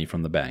steal money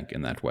from the bank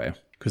in that way.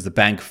 Because the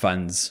bank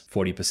funds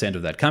 40%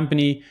 of that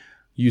company,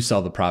 you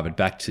sell the private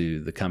back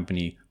to the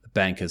company, the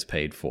bank has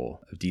paid for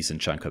a decent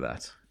chunk of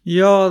that.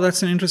 Yeah,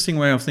 that's an interesting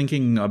way of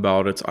thinking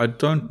about it. I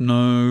don't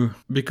know,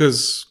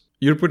 because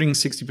you're putting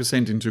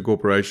 60% into a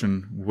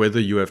corporation, whether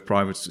you have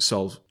privates to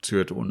sell to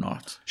it or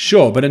not.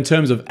 Sure, but in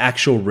terms of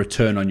actual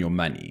return on your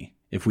money,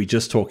 if we're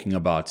just talking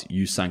about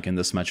you sunk in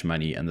this much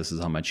money and this is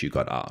how much you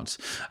got out,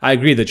 I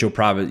agree that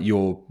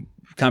your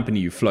company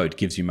you float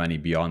gives you money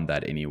beyond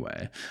that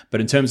anyway. But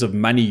in terms of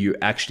money you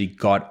actually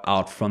got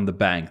out from the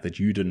bank that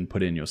you didn't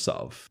put in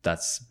yourself,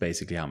 that's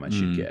basically how much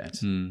you get.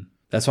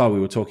 That's why we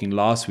were talking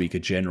last week, a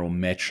general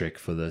metric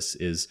for this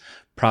is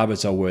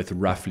privates are worth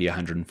roughly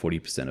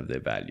 140% of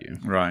their value.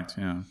 Right,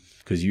 yeah.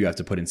 Because you have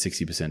to put in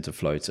 60% to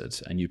float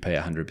it and you pay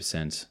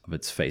 100% of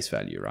its face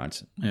value,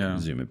 right? Yeah.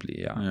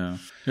 Presumably, yeah.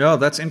 Yeah,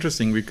 that's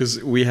interesting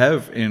because we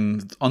have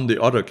on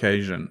the odd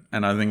occasion,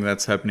 and I think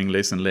that's happening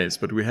less and less,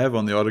 but we have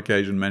on the odd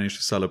occasion managed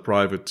to sell a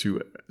private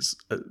to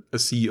a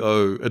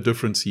CEO, a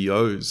different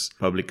CEO's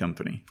public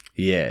company.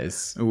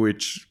 Yes.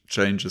 Which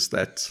changes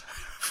that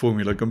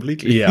formula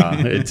completely. Yeah,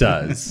 it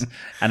does.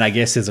 And I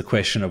guess there's a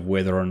question of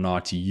whether or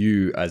not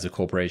you as a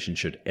corporation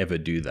should ever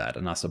do that.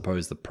 And I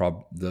suppose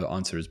the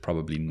answer is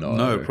probably no.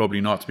 No, probably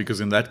not,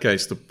 because in that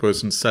case, the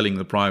person selling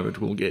the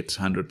private will get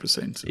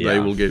 100%. Yeah. They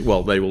will get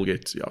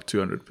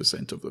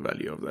 200% of the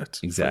value of that.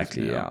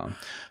 Exactly, yeah.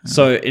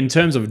 So in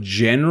terms of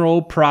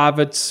general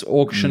private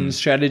auction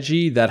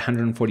strategy, that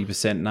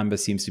 140% number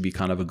seems to be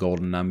kind of a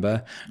golden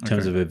number in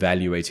terms of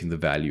evaluating the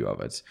value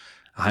of it.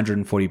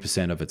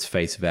 140% of its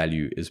face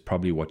value is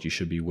probably what you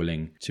should be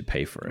willing to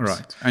pay for it.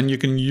 Right. And you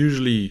can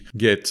usually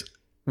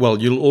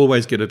you'll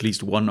always get at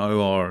least one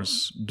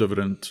OR's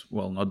dividend,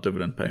 not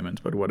dividend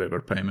payment, but whatever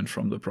payment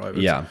from the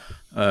private. Yeah.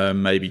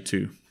 Maybe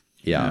two.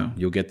 Yeah,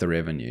 you'll get the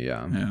revenue,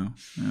 yeah.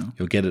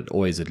 You'll get it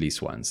always at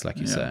least once, like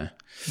you say.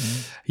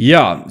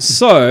 Yeah,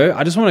 so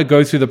I just want to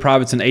go through the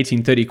privates in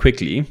 1830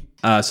 quickly.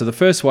 So the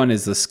first one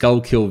is the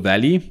Schuylkill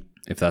Valley,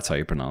 if that's how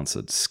you pronounce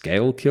it.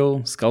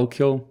 Schuylkill?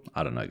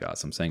 I don't know,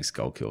 guys. I'm saying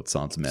Schuylkill. It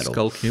sounds metal.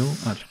 Schuylkill?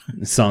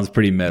 It sounds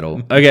pretty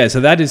metal. Okay, so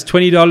that is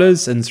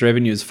 $20 and its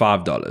revenue is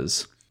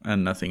 $5.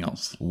 And nothing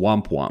else.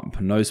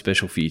 Womp. No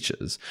special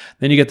features.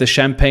 Then you get the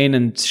Champlain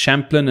and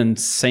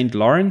St.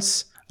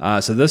 Lawrence.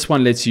 So this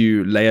one lets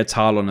you lay a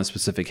tile on a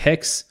specific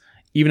hex,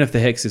 even if the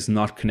hex is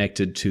not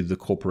connected to the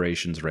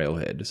corporation's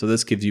railhead. So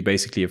this gives you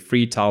basically a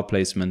free tile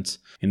placement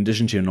in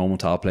addition to your normal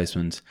tile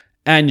placement.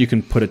 And you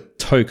can put a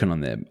token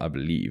on there, I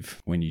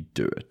believe, when you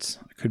do it.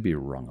 I could be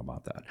wrong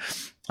about that.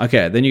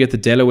 Okay, then you get the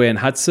Delaware and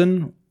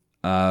Hudson.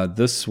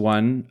 This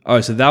one,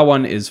 so that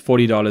one is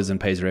 $40 and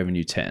pays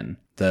revenue 10.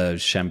 The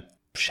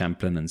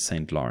Champlain and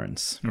St.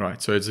 Lawrence.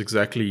 Right, so it's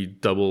exactly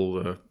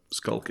double the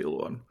Schuylkill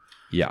one.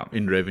 Yeah.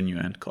 In revenue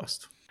and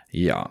cost.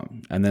 Yeah,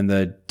 and then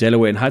the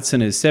Delaware and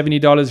Hudson is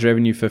 $70,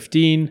 revenue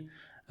 15.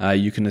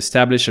 You can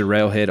establish a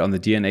railhead on the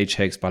DNH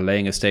hex by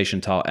laying a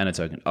station tile and a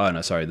token. Oh,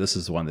 no, sorry. This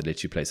is the one that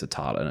lets you place a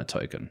tile and a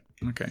token.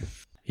 Okay.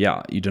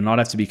 Yeah, you do not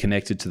have to be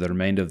connected to the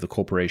remainder of the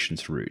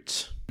corporation's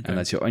route. Okay. And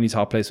that's your only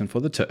tile placement for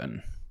the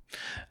turn.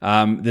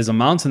 There's a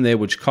mountain there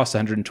which costs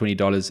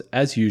 $120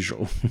 as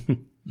usual.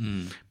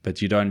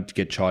 But you don't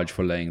get charged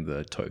for laying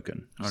the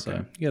token. Okay. So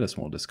you get a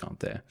small discount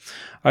there.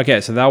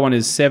 Okay, so that one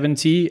is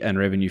 70 and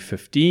revenue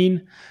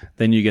 15.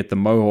 Then you get the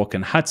Mohawk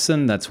and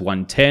Hudson. That's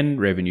 110,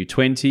 revenue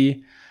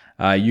 20.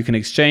 You can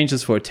exchange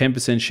this for a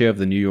 10% share of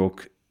the New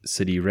York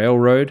City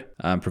Railroad,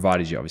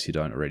 provided you obviously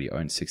don't already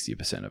own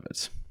 60% of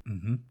it.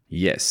 Mm-hmm.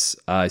 Yes.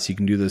 So you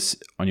can do this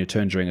on your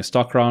turn during a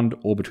stock round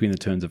or between the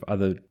turns of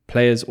other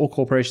players or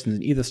corporations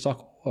in either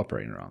stock or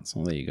operating rounds.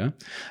 Well, there you go.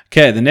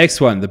 Okay, the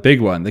next one, the big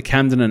one, the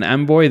Camden and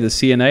Amboy, the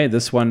CNA.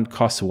 This one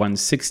costs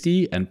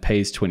 $160 and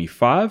pays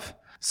 $25.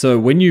 So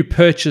when you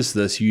purchase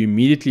this, you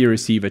immediately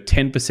receive a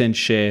 10%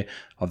 share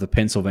of the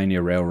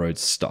Pennsylvania Railroad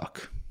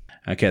stock.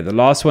 Okay, the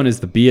last one is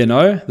the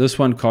B&O. This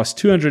one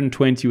costs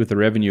 $220 with a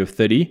revenue of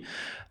 $30.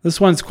 This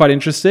one's quite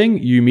interesting.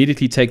 You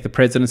immediately take the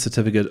president's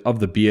certificate of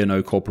the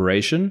B&O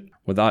Corporation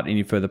without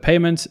any further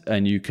payment,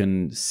 and you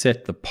can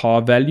set the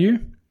par value.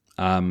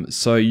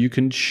 So you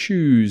can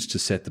choose to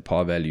set the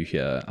par value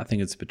here. I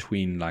think it's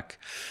between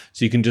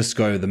so you can just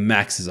go, the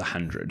max is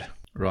 100.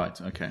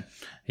 Right. Okay.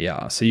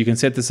 Yeah. So you can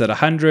set this at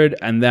 100,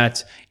 and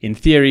that in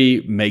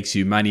theory makes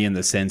you money in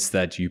the sense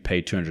that you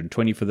pay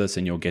 $220 for this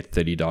and you'll get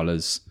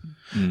 $30.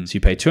 So you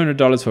pay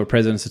 $200 for a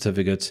president's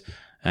certificate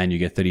and you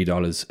get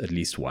 $30 at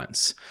least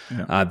once.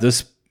 Yeah.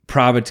 This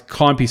private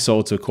can't be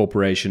sold to a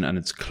corporation, and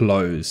it's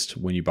closed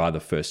when you buy the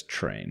first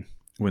train.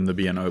 When the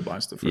BNO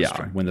buys the first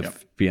train. When the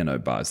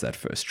BNO buys that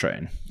first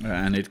train.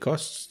 And it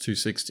costs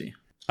 $260.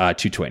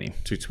 $220.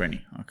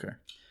 $220. Okay.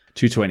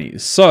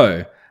 $220.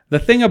 So the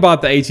thing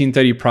about the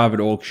 1830 private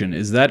auction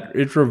is that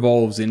it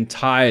revolves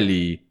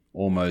entirely,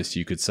 almost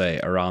you could say,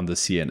 around the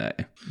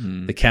CNA,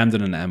 the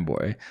Camden and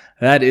Amboy.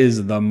 That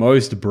is the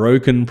most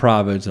broken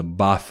private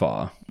by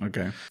far.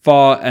 Okay.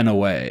 Far and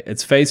away.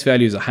 Its face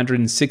value is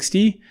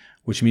 160,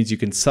 which means you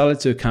can sell it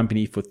to a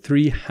company for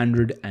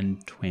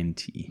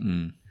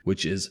 320,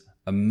 which is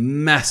a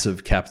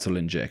massive capital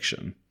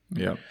injection.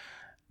 Yeah.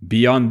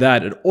 Beyond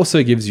that, it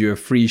also gives you a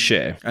free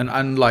share. And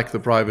unlike the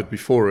private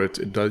before it,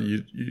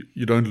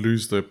 you don't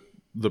lose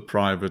the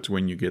private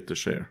when you get the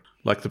share.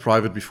 Like the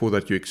private before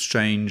that, you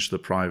exchange the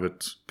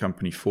private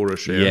company for a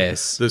share.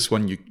 Yes. This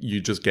one, you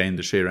just gain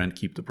the share and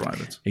keep the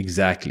private.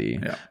 Exactly.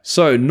 Yeah.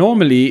 So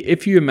normally,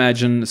 if you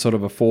imagine sort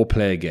of a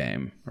 4-player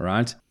game,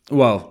 right?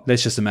 Well,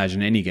 let's just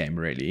imagine any game,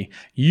 really.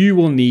 You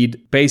will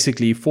need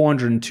basically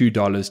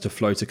 $402 to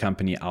float a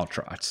company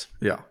outright.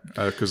 Yeah,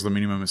 because the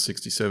minimum is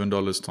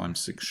 $67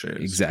 times 6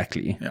 shares.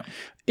 Exactly. Yeah.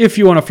 If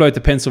you want to float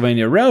the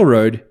Pennsylvania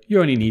Railroad,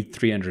 you only need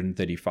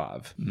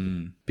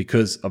 $335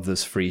 because of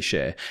this free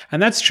share.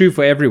 And that's true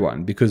for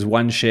everyone, because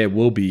one share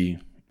will be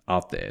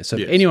out there. So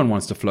if anyone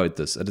wants to float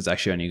this, it is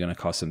actually only going to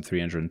cost them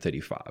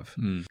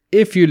 $335.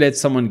 If you let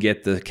someone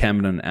get the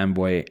Camden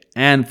Amboy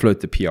and float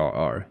the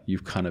PRR,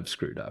 you've kind of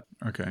screwed up.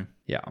 Okay.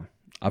 Yeah.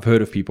 I've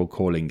heard of people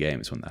calling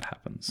games when that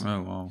happens.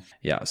 Oh, wow.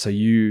 Yeah. So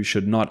you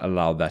should not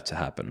allow that to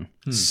happen.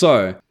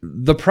 So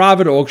the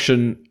private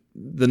auction,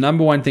 the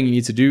number one thing you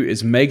need to do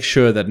is make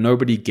sure that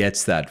nobody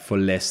gets that for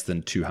less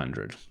than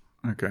 200.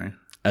 Okay.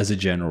 As a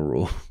general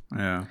rule.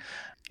 Yeah.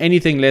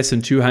 Anything less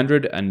than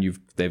 200 and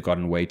they've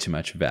gotten way too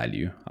much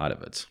value out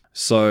of it.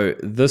 So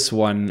this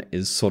one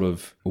is sort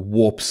of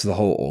warps the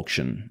whole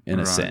auction in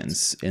a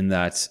sense, in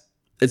that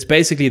it's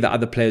basically the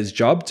other player's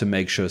job to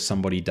make sure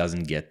somebody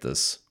doesn't get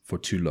this for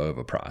too low of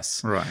a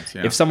price. Right.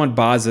 Yeah. If someone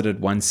buys it at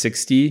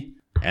 160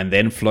 and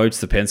then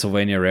floats the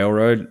Pennsylvania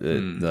Railroad,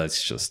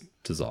 that's just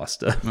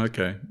disaster.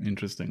 Okay.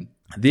 Interesting.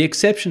 The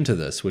exception to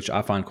this, which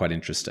I find quite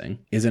interesting,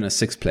 is in a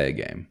 6-player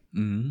game.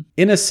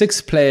 In a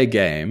 6-player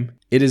game,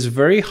 it is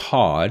very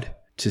hard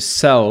to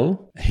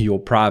sell your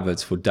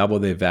privates for double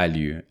their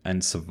value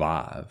and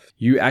survive.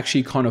 You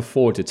actually can't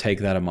afford to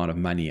take that amount of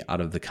money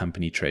out of the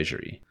company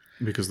treasury.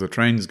 Because the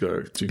trains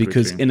go too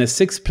Because quickly. in a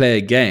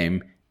 6-player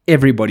game,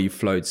 everybody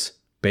floats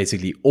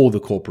basically all the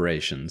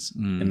corporations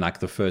in like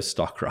the first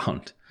stock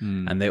round.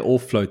 And they all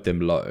float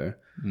them low.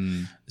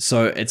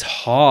 So it's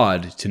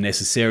hard to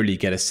necessarily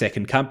get a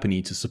second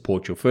company to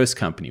support your first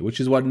company, which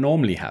is what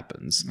normally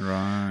happens.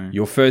 Right.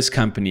 Your first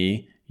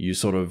company,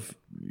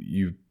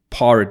 you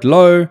par it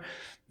low,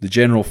 the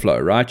general flow,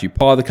 right? You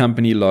par the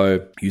company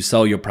low, you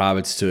sell your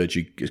privates to it,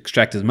 you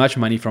extract as much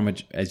money from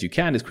it as you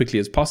can as quickly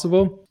as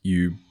possible,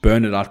 you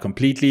burn it out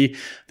completely,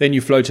 then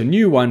you float a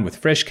new one with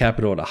fresh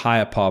capital at a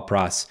higher par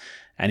price,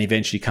 and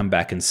eventually come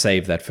back and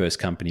save that first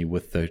company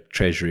with the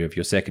treasury of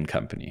your second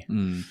company.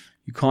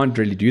 You can't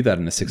really do that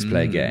in a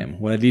 6-player game.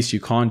 Well, at least you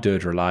can't do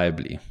it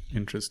reliably.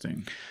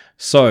 Interesting.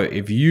 So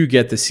if you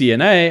get the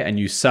CNA and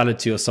you sell it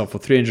to yourself for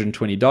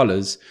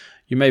 $320,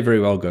 you may very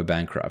well go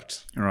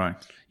bankrupt. Right.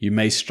 You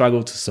may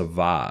struggle to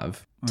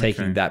survive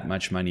taking that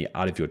much money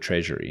out of your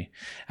treasury.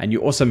 And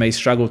you also may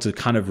struggle to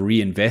kind of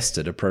reinvest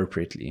it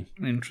appropriately.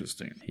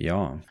 Interesting.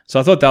 Yeah. So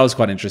I thought that was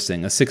quite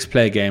interesting. A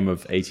 6-player game of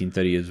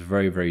 1830 is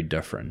very, very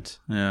different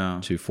to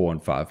 4-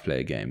 and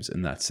 5-player games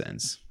in that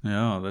sense.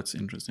 Yeah, that's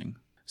interesting.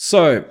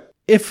 So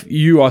if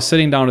you are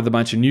sitting down with a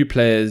bunch of new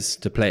players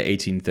to play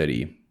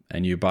 1830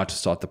 and you're about to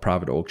start the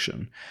private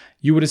auction,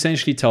 you would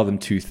essentially tell them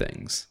 2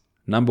 things.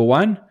 Number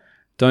 1,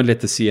 don't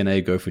let the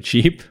CNA go for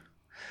cheap.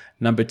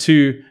 Number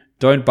 2,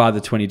 don't buy the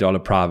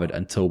 $20 private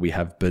until we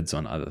have bids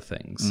on other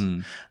things.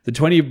 The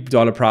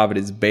 $20 private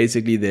is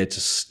basically there to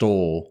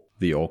stall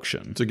the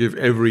auction. To give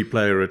every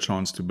player a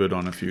chance to bid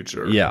on a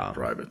future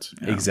private.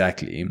 Yeah.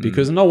 Exactly.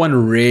 Because no one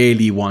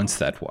really wants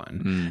that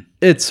one.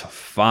 It's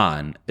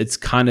fun. It's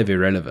kind of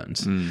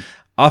irrelevant.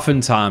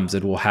 Oftentimes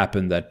it will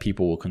happen that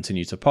people will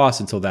continue to pass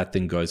until that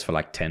thing goes for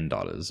like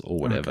 $10 or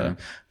whatever.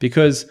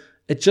 Because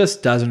it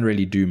just doesn't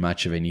really do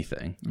much of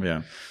anything.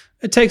 Yeah.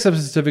 It takes up a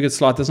certificate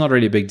slot. That's not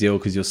really a big deal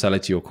because you'll sell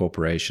it to your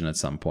corporation at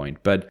some point.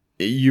 But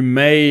you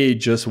may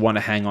just want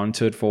to hang on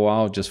to it for a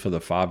while just for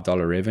the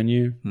 $5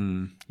 revenue.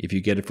 If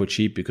you get it for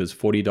cheap, because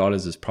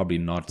 $40 is probably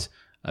not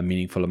a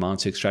meaningful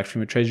amount to extract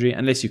from your treasury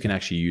unless you can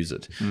actually use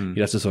it. You'd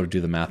have to sort of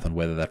do the math on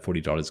whether that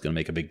 $40 is going to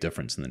make a big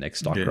difference in the next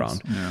stock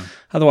round. Yeah.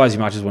 Otherwise, you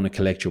might just want to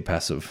collect your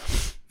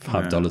passive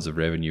 $5 of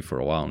revenue for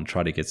a while and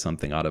try to get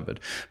something out of it.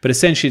 But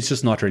essentially, it's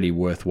just not really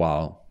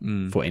worthwhile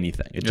for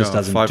anything. It just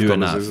doesn't do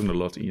enough. $5 isn't a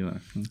lot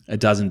either. It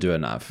doesn't do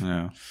enough.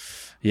 Yeah.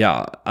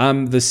 Yeah.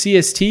 The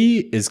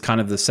CST is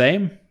kind of the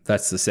same.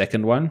 That's the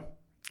second one.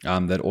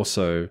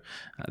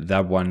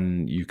 That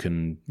one you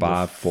can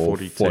buy for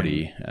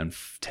 40 and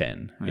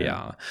 10.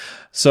 Yeah.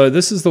 So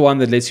this is the one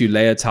that lets you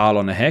lay a tile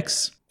on a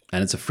hex,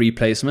 and it's a free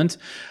placement.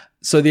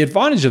 So the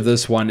advantage of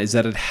this one is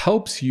that it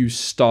helps you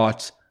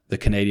start the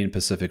Canadian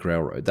Pacific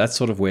Railroad. That's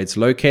sort of where it's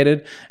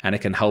located, and it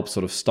can help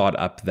sort of start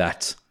up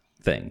that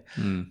thing.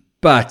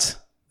 But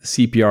the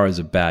CPR is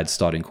a bad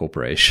starting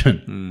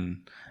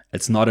corporation.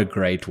 It's not a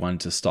great one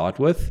to start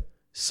with.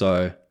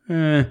 So,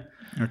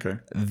 Okay.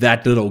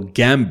 that little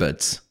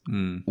gambit,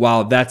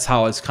 while that's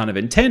how it's kind of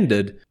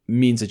intended,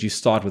 means that you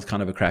start with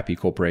kind of a crappy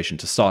corporation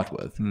to start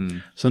with.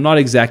 So not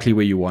exactly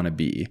where you want to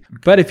be.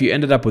 But if you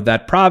ended up with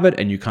that private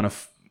and you kind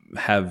of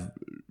have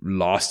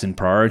lost in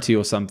priority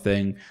or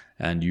something,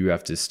 and you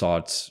have to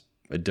start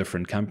a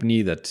different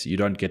company that you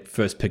don't get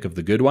first pick of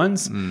the good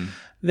ones,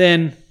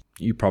 then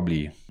you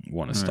probably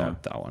want to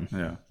start that one.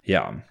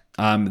 Yeah.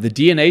 The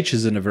DNH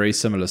is in a very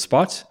similar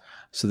spot.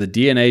 So the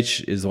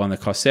DNH is the one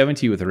that costs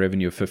 70 with a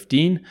revenue of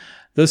 15.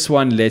 This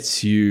one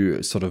lets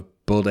you sort of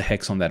build a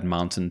hex on that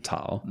mountain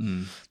tile.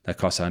 That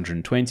costs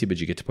 120, but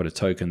you get to put a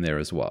token there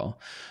as well.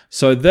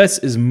 So this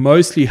is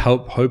mostly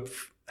helpful,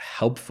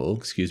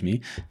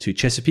 to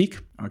Chesapeake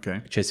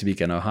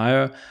and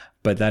Ohio,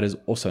 but that is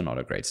also not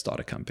a great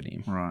starter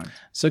company. Right.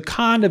 So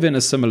kind of in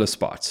a similar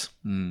spot.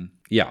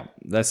 Yeah,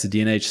 that's the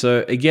DNH.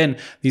 So again,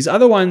 these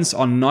other ones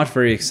are not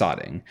very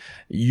exciting.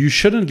 You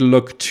shouldn't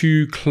look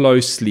too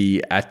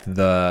closely at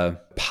the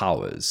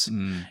powers,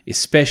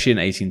 especially in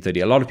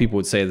 1830. A lot of people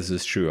would say this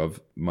is true of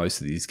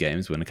most of these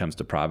games when it comes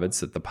to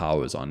privates, that the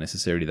powers aren't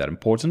necessarily that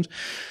important.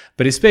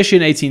 But especially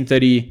in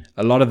 1830,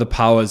 a lot of the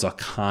powers are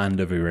kind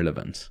of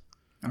irrelevant.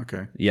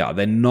 Okay. Yeah,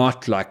 they're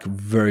not like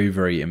very,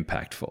 very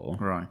impactful.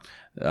 Right.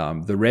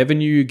 The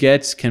revenue you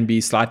get can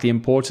be slightly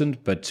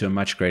important, but to a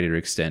much greater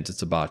extent,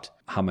 it's about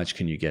how much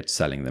can you get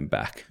selling them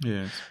back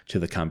to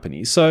the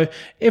company. So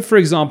if, for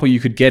example, you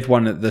could get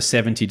one at the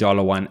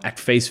 $70 one at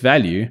face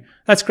value,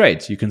 that's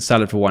great. You can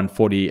sell it for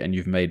 $140 and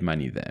you've made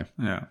money there.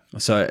 Yeah.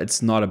 So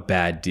it's not a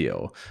bad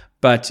deal.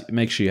 But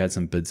make sure you had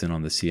some bids in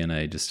on the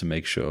CNA just to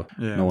make sure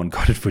no one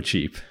got it for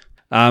cheap.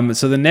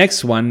 So the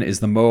next one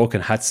is the Mohawk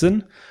and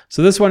Hudson.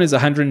 So this one is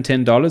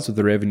 $110 with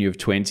a revenue of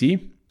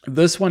 20.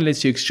 This one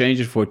lets you exchange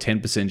it for a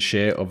 10%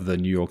 share of the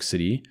New York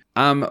City.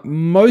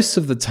 Most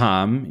of the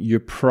time, you're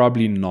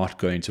probably not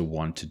going to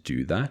want to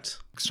do that.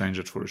 Exchange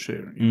it for a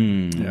share.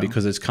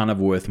 Because it's kind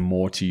of worth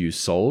more to you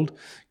sold.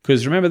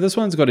 Because remember, this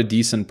one's got a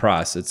decent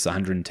price. It's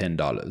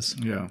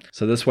 $110. Yeah.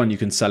 So this one you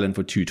can sell in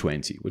for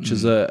 $220, which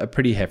is a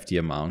pretty hefty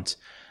amount.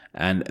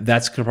 And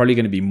that's probably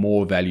going to be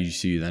more value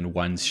to you than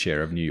one's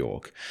share of New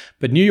York.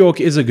 But New York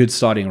is a good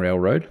starting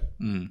railroad.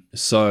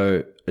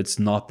 So it's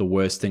not the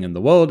worst thing in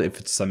the world. If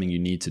it's something you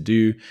need to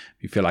do,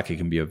 you feel like it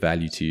can be of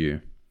value to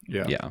you.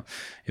 Yeah.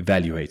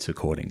 Evaluate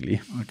accordingly.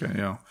 Okay,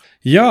 yeah.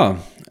 Yeah.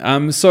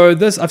 So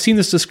this, I've seen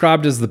this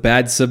described as the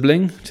bad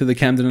sibling to the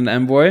Camden and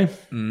Amboy,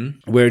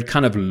 where it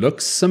kind of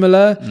looks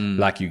similar,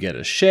 like you get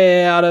a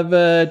share out of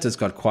it. It's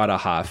got quite a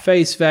high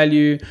face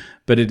value,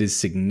 but it is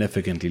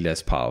significantly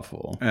less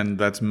powerful. And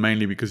that's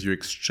mainly because you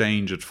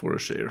exchange it for a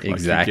share.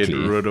 Exactly. Like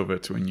you get rid of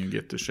it when you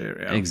get the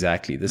share. Yeah.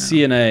 Exactly. The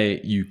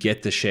CNA, you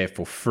get the share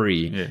for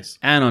free. Yes.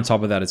 And on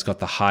top of that, it's got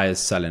the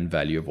highest sell-in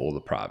value of all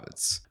the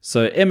privates.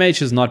 So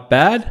MH is not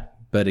bad,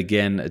 but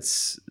again,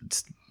 it's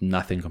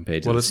nothing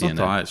compared to the CNA. Well, it's not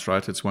the highest,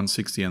 right? It's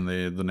 160 and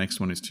the next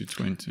one is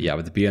 220. Yeah,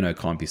 but the BNO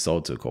can't be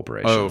sold to a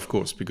corporation. Oh, of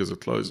course, because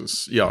it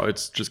closes. Yeah,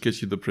 it just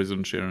gets you the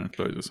president share and it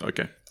closes.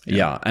 Okay.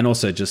 Yeah, and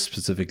also just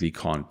specifically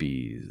can't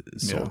be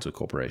sold to a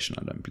corporation,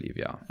 I don't believe.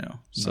 Yeah.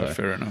 So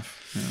fair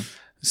enough.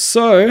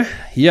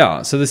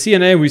 Yeah. So the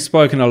CNA, we've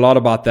spoken a lot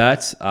about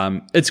that.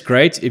 It's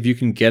great if you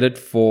can get it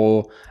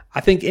for,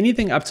 I think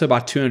anything up to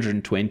about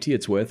 220,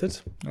 it's worth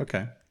it.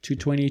 Okay.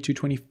 220,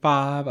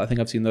 225. I think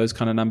I've seen those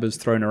kind of numbers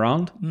thrown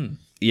around.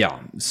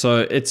 Yeah, so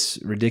it's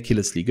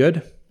ridiculously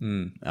good.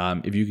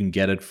 If you can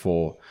get it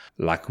for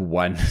like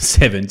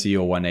 170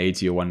 or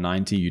 180 or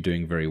 190, you're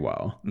doing very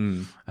well.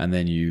 And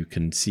then you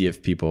can see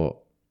if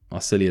people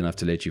are silly enough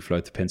to let you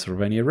float the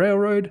Pennsylvania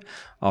Railroad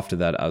after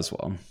that as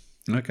well.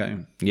 Okay.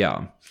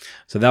 Yeah,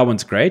 so that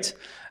one's great.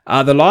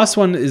 The last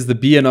one is the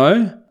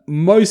B&O.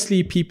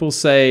 Mostly people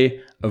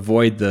say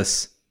avoid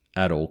this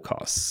at all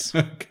costs.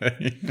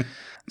 Okay.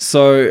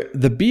 So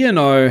the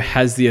B&O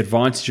has the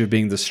advantage of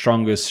being the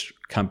strongest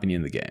company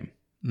in the game.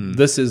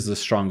 This is the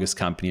strongest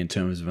company in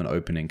terms of an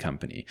opening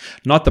company.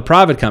 Not the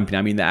private company,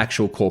 I mean the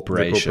actual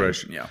corporation. The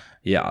corporation, yeah.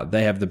 Yeah,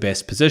 they have the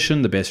best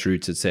position, the best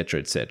routes, etc.,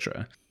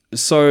 etc.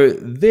 So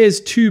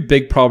there's two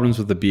big problems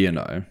with the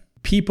B&O.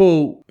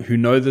 People who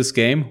know this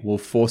game will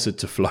force it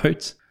to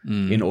float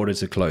in order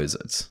to close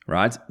it,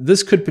 right?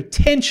 This could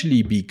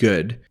potentially be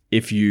good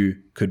if you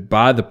could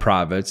buy the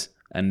private,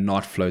 and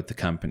not float the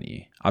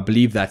company. I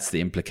believe that's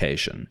the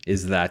implication,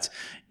 is that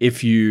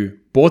if you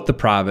bought the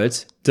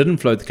private, didn't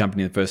float the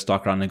company in the first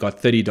stock round and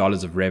got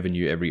 $30 of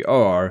revenue every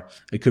OR,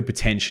 it could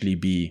potentially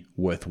be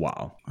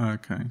worthwhile.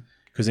 Okay.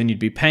 Because then you'd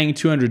be paying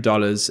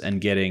 $200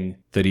 and getting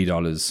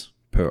 $30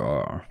 per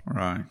OR.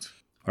 Right.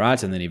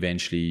 Right, and then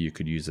eventually you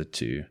could use it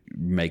to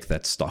make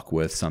that stock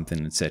worth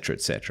something, etc.,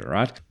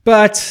 right?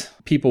 But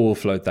people will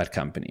float that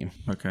company.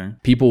 Okay.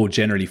 People will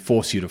generally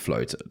force you to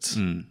float it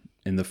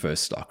in the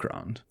first stock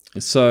round.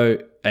 So,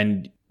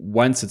 and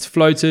once it's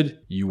floated,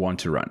 you want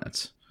to run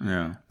it.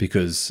 Yeah.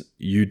 Because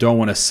you don't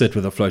want to sit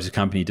with a floated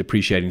company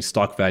depreciating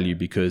stock value,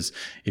 because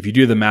if you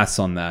do the maths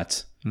on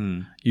that,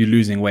 you're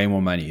losing way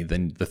more money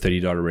than the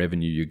 $30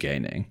 revenue you're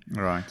gaining.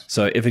 Right.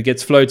 So if it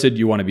gets floated,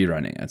 you want to be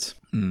running it.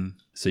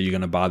 So you're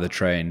going to buy the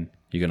train,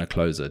 you're going to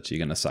close it, you're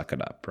going to suck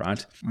it up,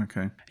 right?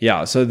 Okay.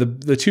 Yeah, so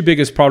the two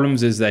biggest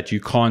problems is that you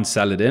can't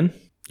sell it in.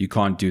 You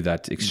can't do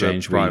that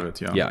exchange. The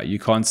private, yeah. Yeah, you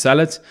can't sell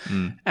it.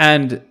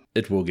 And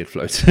it will get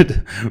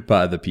floated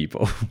by other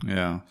people.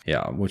 Yeah.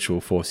 Yeah, which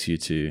will force you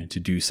to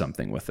do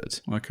something with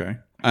it. Okay.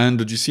 And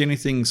did you see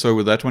anything? So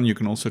with that one, you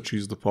can also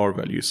choose the par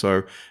value.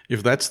 So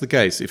if that's the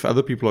case, if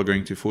other people are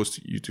going to force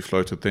you to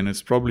float it, then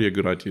it's probably a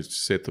good idea to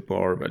set the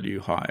par value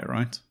high,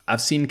 right? I've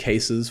seen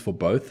cases for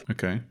both.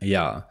 Okay.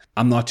 Yeah,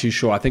 I'm not too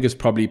sure. I think it's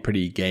probably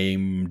pretty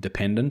game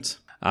dependent.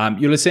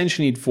 You'll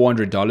essentially need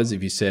 $400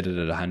 if you set it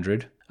at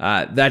 100.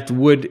 That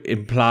would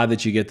imply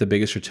that you get the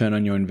biggest return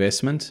on your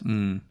investment.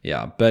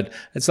 Yeah, but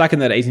it's like in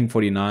that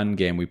 1849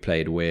 game we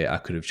played where I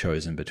could have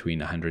chosen between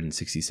 100 and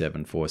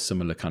 67 for a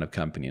similar kind of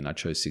company, and I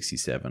chose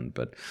 67,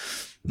 but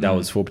that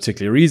was for a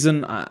particular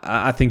reason.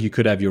 I think you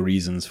could have your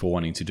reasons for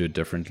wanting to do it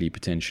differently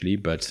potentially,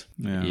 but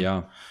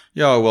yeah.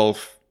 Yeah, well,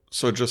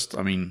 so just,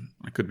 I mean,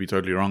 I could be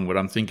totally wrong, but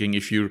I'm thinking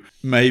if you,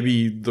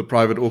 maybe the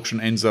private auction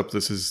ends up,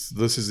 this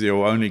is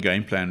your only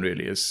game plan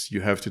really, is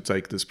you have to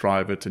take this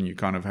private and you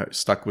kind of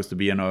stuck with the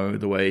BNO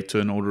the way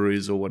turn order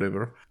is or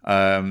whatever.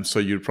 So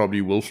you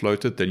probably will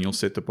float it, then you'll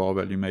set the par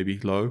value maybe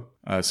low,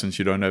 since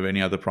you don't have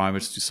any other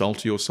privates to sell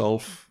to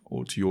yourself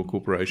or to your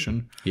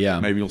corporation. Yeah.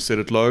 Maybe you'll set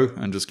it low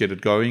and just get it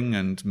going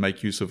and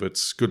make use of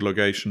its good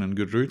location and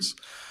good routes.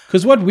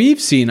 Because what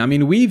we've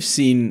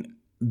seen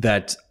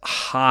that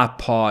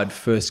high-powered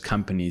first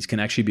companies can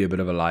actually be a bit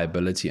of a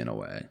liability in a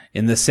way,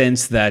 in the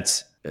sense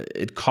that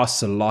it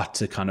costs a lot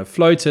to kind of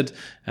float it,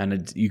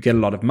 and you get a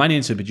lot of money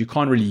into it, but you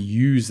can't really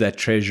use that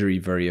treasury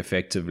very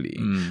effectively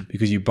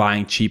because you're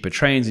buying cheaper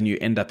trains and you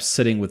end up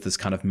sitting with this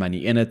kind of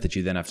money in it that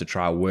you then have to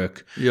try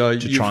work to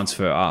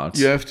transfer out.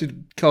 You have to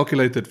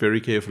calculate that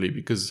very carefully,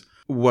 because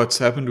what's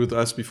happened with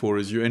us before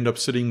is you end up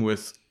sitting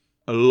with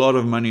a lot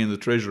of money in the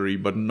treasury,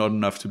 but not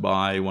enough to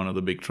buy one of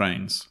the big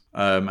trains.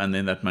 And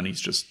then that money's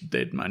just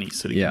dead money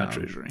sitting in the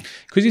treasury.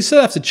 Because you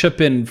still have to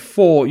chip in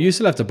you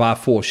still have to buy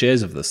 4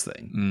 shares of this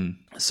thing.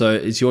 So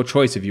it's your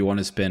choice if you want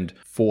to spend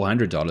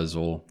 $400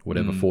 or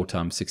whatever 4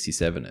 times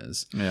 67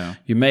 is. Yeah.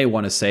 You may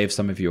want to save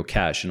some of your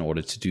cash in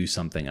order to do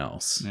something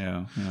else.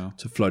 Yeah.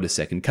 To float a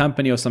second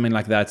company or something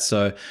like that.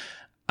 So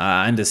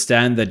I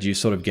understand that you're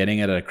sort of getting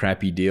it at a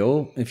crappy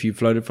deal if you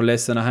float it for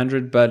less than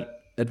 100,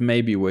 but it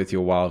may be worth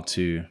your while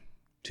to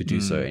do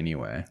so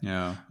anyway.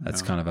 Yeah.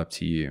 That's kind of up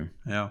to you.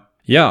 Yeah.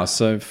 Yeah,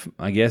 so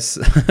I guess,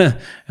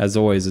 as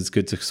always, it's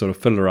good to sort of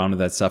fiddle around with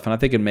that stuff. And I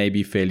think it may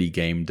be fairly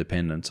game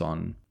dependent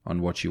on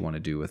what you want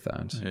to do with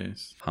that.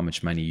 Yes. How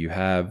much money you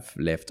have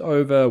left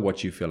over,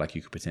 what you feel like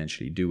you could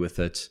potentially do with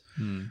it.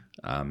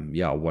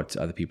 What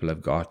other people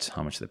have got,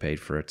 how much they paid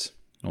for it,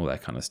 all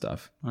that kind of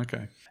stuff.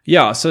 Okay.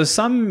 Yeah, so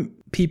some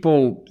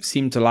people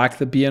seem to like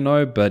the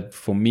BNO, but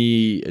for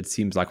me, it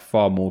seems like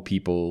far more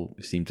people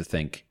seem to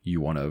think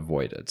you want to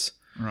avoid it.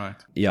 Right.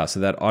 Yeah,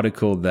 so that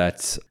article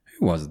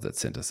who was it that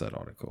sent us that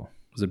article?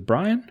 Was it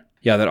Brian?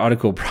 Yeah, that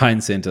article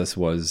Brian sent us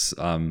was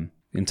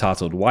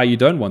entitled "Why You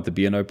Don't Want the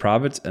BNO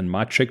Private and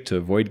My Trick to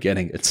Avoid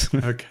Getting It."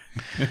 Okay.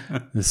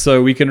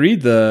 So we can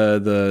read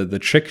the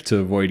trick to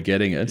avoid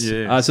getting it.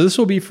 Yes. So this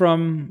will be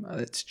from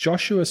it's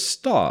Joshua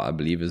Starr, I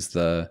believe, is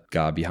the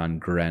guy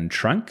behind Grand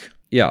Trunk.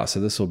 Yeah,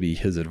 so this will be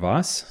his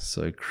advice.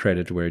 So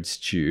credit where it's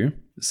due.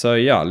 So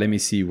yeah, let me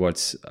see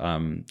what's...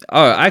 I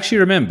actually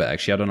remember. I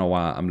don't know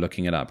why I'm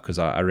looking it up, because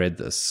I read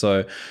this.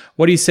 So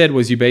what he said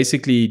was you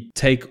basically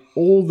take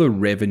all the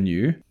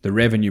revenue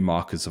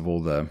markers of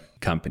all the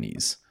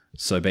companies.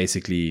 So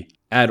basically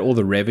add all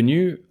the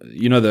revenue,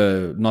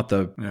 not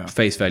the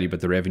face value,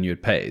 but the revenue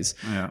it pays.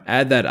 Yeah.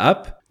 Add that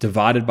up,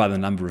 divided by the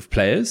number of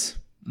players.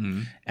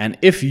 And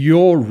if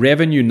your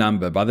revenue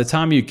number, by the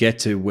time you get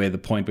to the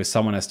point where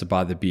someone has to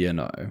buy the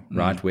BNO,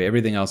 right, where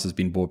everything else has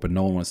been bought but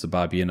no one wants to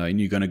buy BNO, and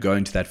you're going to go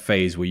into that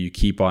phase where you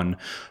keep on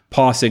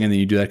passing, and then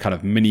you do that kind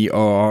of mini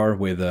OR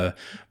where the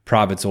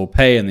privates all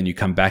pay, and then you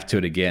come back to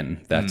it again,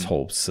 that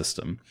whole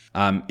system.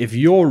 If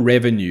your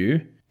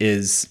revenue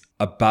is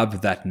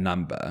above that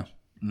number,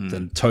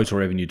 the total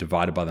revenue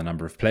divided by the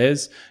number of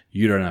players,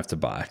 you don't have to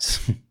buy it.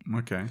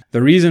 Okay.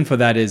 The reason for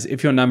that is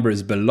if your number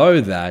is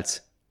below that,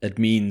 it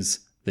means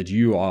that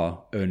you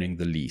are earning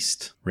the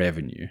least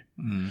revenue.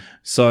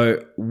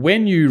 So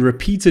when you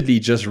repeatedly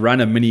just run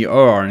a mini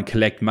OR and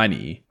collect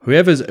money,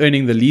 whoever's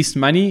earning the least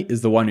money is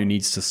the one who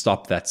needs to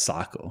stop that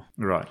cycle.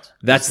 Right.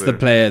 That's the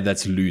player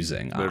that's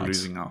losing They're out.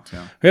 losing out,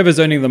 yeah. Whoever's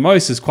earning the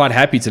most is quite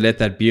happy to let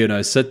that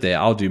B&O sit there.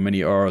 I'll do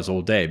mini ORs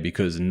all day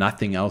because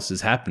nothing else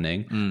is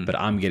happening, but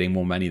I'm getting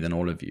more money than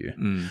all of you.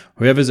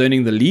 Whoever's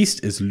earning the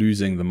least is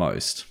losing the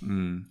most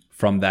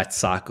from that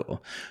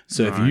cycle.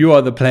 So if you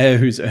are the player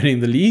who's earning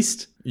the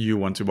least, You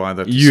want to buy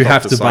that. you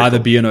have to buy the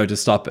B&O to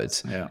stop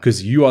it Yeah.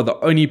 because you are the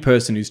only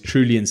person who's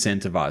truly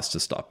incentivized to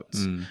stop it.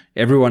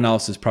 Everyone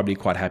else is probably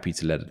quite happy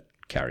to let it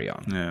carry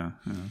on. Yeah.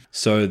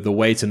 So the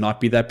way to not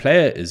be that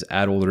player is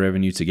add all the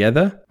revenue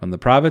together on the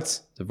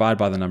privates, divide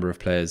by the number of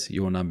players.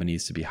 Your number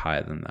needs to be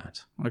higher than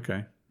that.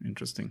 Okay.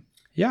 Interesting.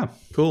 Yeah.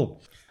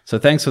 Cool. So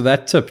thanks for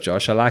that tip,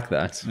 Josh. I like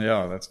that.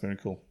 Yeah, that's very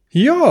cool.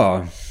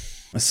 Yeah.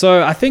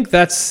 So I think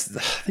that's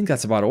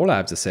about all I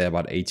have to say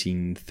about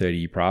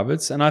 1830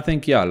 privates. And I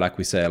think, yeah, like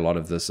we say, a lot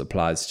of this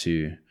applies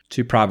to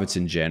privates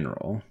in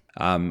general.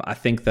 I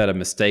think that a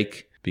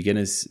mistake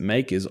beginners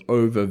make is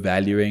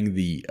overvaluing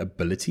the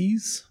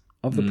abilities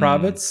of the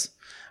privates.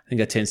 I think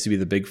that tends to be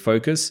the big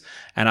focus.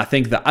 And I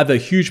think the other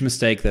huge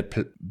mistake that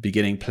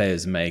beginning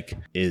players make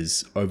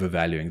is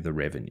overvaluing the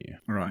revenue.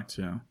 Right,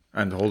 yeah.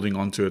 And holding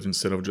on to it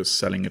instead of just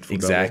selling it for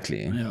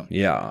Exactly. double.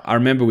 Yeah. I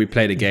remember we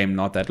played a game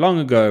not that long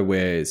ago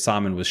where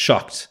Simon was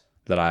shocked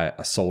that I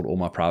sold all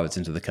my privates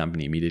into the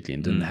company immediately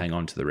and didn't hang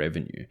on to the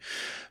revenue.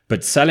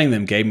 But selling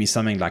them gave me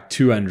something like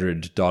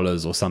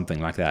 $200 or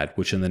something like that,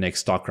 which in the next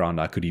stock round,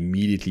 I could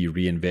immediately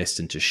reinvest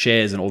into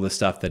shares and all the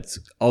stuff that's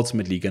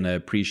ultimately going to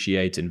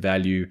appreciate in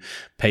value,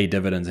 pay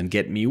dividends, and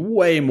get me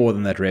way more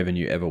than that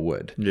revenue ever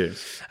would.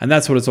 Yes. And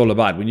that's what it's all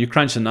about. When you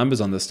crunch the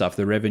numbers on this stuff,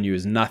 the revenue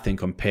is nothing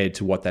compared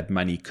to what that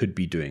money could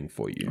be doing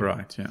for you.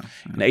 Right, yeah.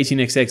 In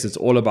 18xx, it's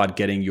all about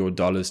getting your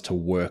dollars to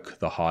work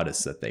the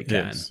hardest that they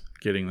can. Yes.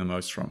 Getting the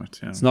most from it,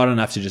 yeah. It's not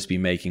enough to just be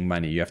making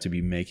money. You have to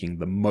be making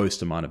the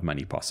most amount of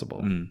money possible.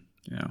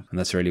 Yeah. And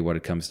that's really what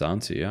it comes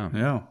down to, yeah.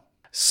 Yeah.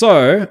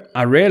 So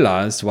I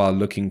realized while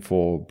looking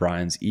for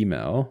Brian's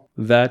email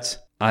that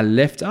I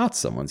left out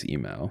someone's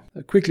email.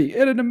 I quickly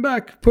edit him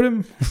back, put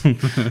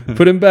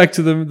him back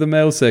to the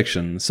mail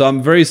section. So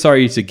I'm very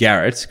sorry to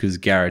Garrett because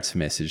Garrett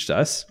messaged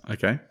us.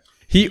 Okay.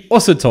 He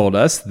also told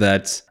us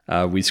that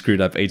we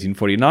screwed up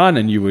 1849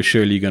 and you were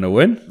surely going to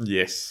win.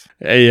 Yes.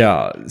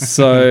 Yeah.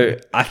 So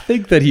I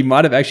think that he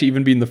might have actually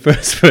even been the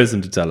first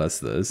person to tell us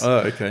this. Oh,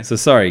 okay. So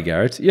sorry,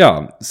 Garrett.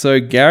 Yeah. So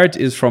Garrett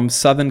is from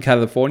Southern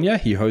California.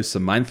 He hosts a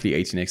monthly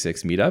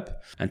 18xx meetup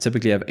and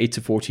typically have 8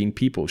 to 14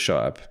 people show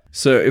up.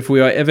 So if we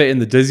are ever in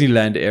the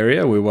Disneyland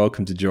area, we're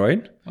welcome to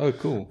join. Oh,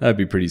 cool. That'd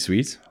be pretty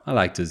sweet. I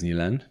like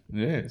Disneyland.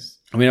 Yes.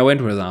 I mean, I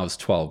went when I was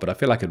 12, but I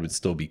feel like it would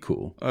still be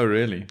cool. Oh,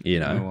 really? You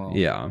know? Oh, wow.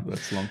 Yeah.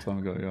 That's a long time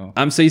ago,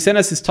 yeah. So he sent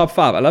us his top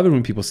 5. I love it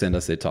when people send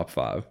us their top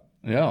 5.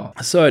 Yeah.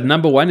 So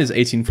number 1 is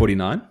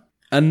 1849.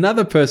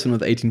 Another person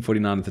with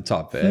 1849 at the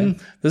top there.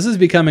 This is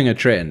becoming a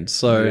trend.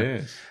 So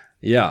Yes.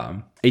 yeah,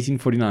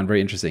 1849, very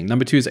interesting.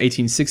 Number 2 is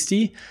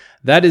 1860.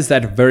 That is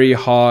that very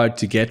hard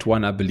to get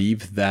one, I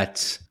believe,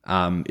 that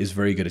is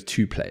very good at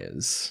 2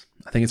 players.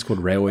 I think it's called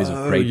Railways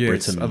of Great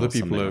Britain. Other or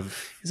people something.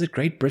 have. Is it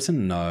Great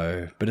Britain?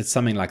 No, but it's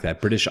something like that.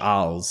 British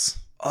Isles.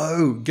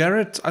 Oh,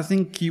 Garrett, I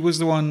think he was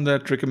the one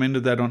that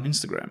recommended that on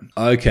Instagram.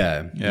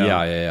 Okay.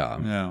 Yeah.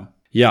 Yeah.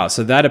 Yeah.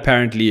 So that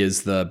apparently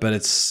is but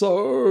it's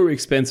so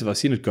expensive. I've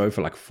seen it go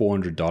for like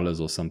 $400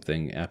 or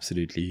something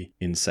absolutely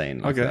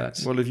insane like Okay.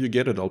 that. Well, if you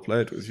get it, I'll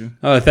play it with you.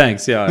 Oh,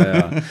 thanks.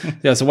 Yeah.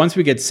 Yeah. So once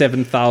we get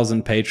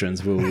 7,000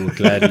 patrons, we'll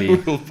gladly,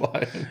 We'll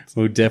buy it.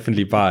 we'll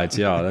definitely buy it.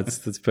 Yeah,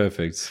 that's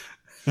perfect.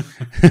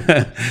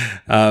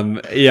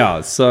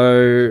 Yeah.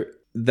 So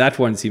that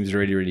one seems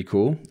really, really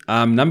cool.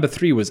 Number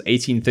 3 was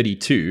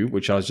 1832,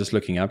 which I was just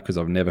looking up because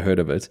I've never heard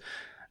of it.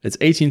 It's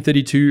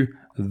 1832,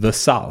 The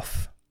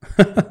South.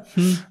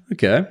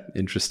 Okay,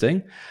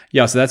 interesting.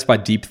 Yeah, so that's by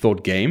Deep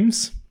Thought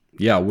Games.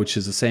 Yeah, which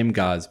is the same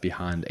guys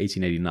behind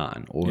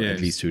 1889, or Yes.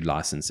 at least who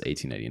licensed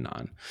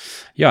 1889.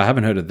 Yeah, I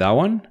haven't heard of that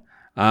one.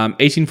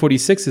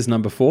 1846 is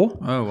number 4.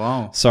 Oh,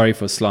 wow. Sorry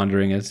for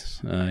slandering it,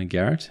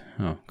 Garrett.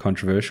 Oh,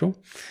 controversial.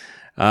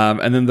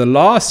 And then the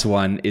last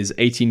one is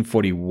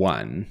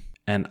 1841.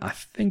 And I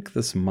think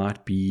this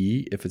might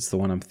be, if it's the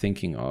one I'm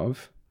thinking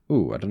of.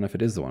 Ooh, I don't know if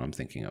it is the one I'm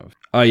thinking of.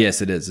 Oh,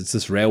 yes, it is. It's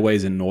this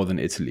Railways in Northern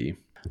Italy.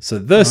 So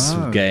this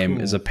game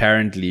is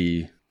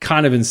apparently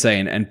kind of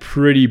insane and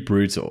pretty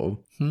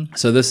brutal.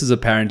 So this is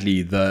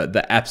apparently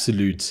the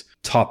absolute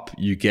top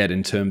you get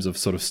in terms of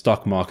sort of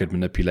stock market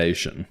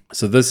manipulation.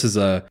 So this is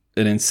an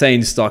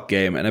insane stock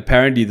game, and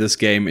apparently this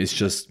game is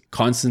just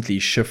constantly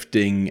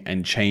shifting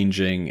and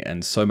changing,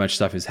 and so much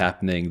stuff is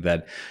happening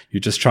that you're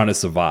just trying to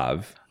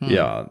survive.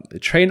 Yeah,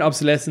 train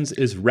obsolescence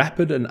is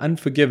rapid and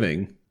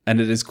unforgiving, and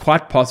it is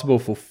quite possible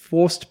for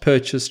forced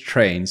purchase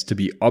trains to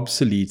be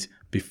obsolete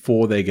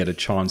before they get a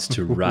chance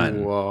to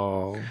run.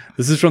 Wow.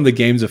 This is from the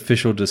game's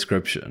official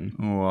description.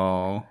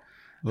 Wow.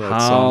 That How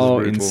sounds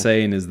brutal.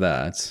 insane is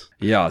that?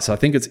 Yeah, so I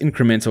think it's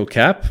incremental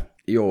cap.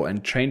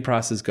 And train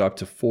prices go up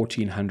to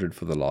 1,400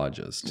 for the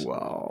largest.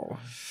 Wow.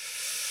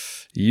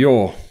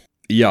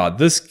 Yeah,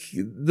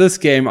 this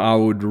game I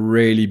would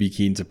really be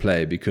keen to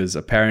play because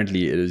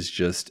apparently it is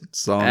just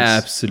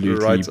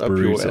absolutely right up your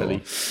brutal.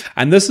 alley.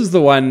 And this is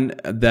the one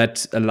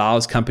that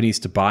allows companies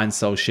to buy and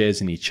sell shares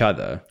in each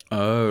other.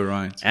 Oh,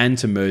 right. And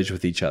to merge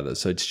with each other.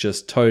 So it's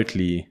just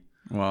totally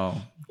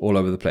all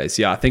over the place.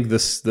 Yeah, I think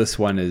this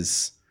one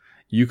is...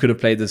 You could have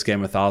played this game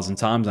 1,000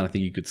 times and I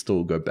think you could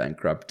still go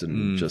bankrupt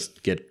and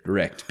just get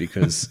wrecked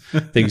because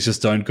things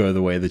just don't go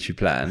the way that you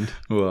planned.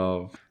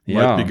 Wow.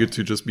 Yeah. Might be good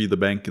to just be the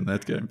bank in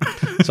that game.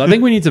 So I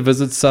think we need to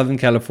visit Southern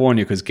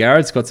California because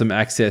Garrett's got some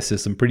access to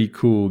some pretty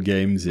cool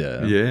games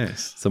here.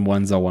 Yes. Some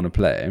ones I want to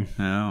play.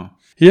 Yeah.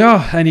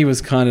 Yeah, and he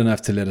was kind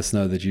enough to let us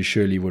know that you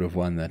surely would have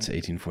won that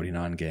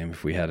 1849 game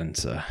if we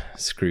hadn't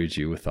screwed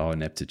you with our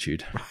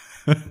ineptitude.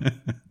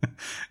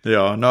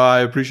 Yeah, no,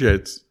 I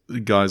appreciate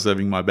guys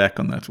having my back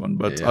on that one,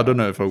 but I don't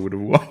know if I would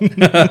have won.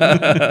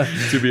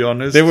 To be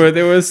honest, there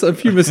were a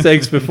few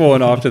mistakes before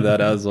and after that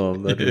as well.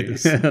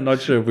 I'm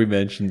not sure if we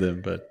mentioned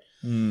them, but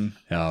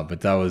yeah, but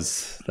that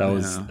was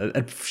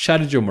it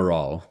shattered your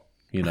morale.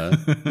 You know,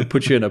 it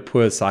put you in a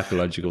poor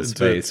psychological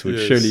space,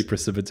 which surely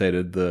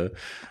precipitated the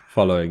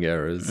following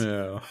errors.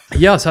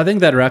 Yeah, so I think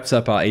that wraps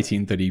up our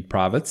 1830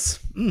 privates.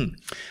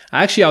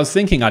 Actually, I was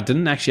thinking I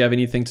didn't actually have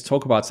anything to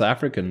talk about South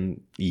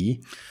African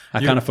I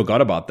kind of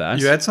forgot about that.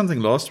 You had something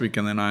last week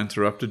and then I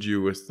interrupted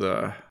you with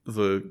the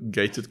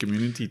gated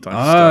community type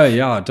stuff. Oh,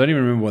 yeah. I don't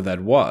even remember what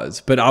that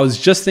was. But I was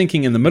just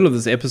thinking in the middle of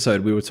this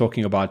episode, we were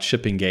talking about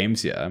shipping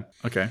games here.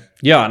 Okay.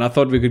 Yeah, and I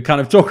thought we could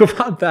kind of talk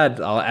about that,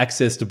 our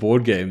access to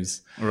board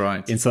games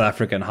in South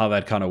Africa and how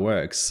that kind of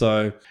works.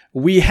 So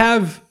we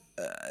have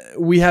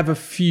a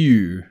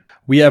few.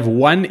 We have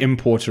one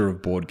importer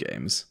of board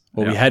games.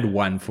 Well, we had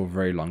one for a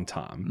very long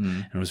time.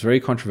 And it was very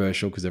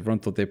controversial because everyone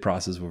thought their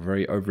prices were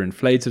very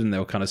overinflated and they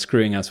were kind of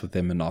screwing us with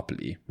their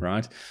monopoly,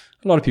 right?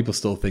 A lot of people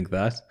still think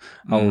that.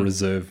 I will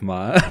reserve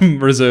my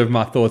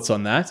thoughts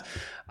on that.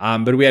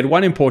 But we had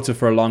one importer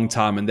for a long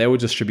time and they would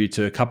distribute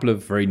to a couple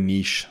of very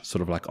niche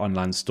sort of like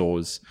online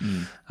stores.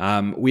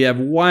 We have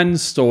one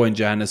store in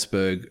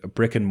Johannesburg, a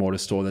brick and mortar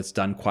store that's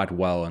done quite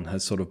well and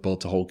has sort of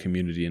built a whole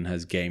community and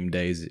has game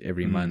days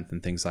every month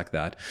and things like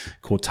that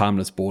called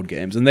Timeless Board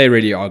Games. And they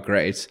really are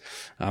great.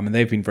 And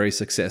they've been very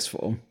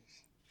successful.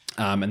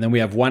 And then we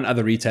have one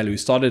other retailer who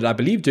started, I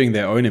believe, doing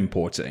their own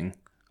importing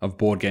of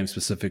board games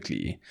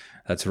specifically.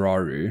 That's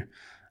Raru.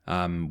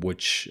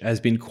 Which has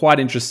been quite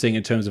interesting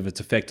in terms of its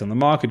effect on the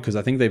market because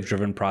I think they've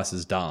driven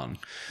prices down.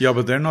 Yeah,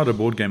 but they're not a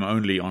board game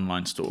only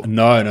online store.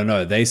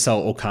 No. They sell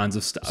all kinds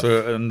of stuff.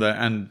 So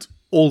and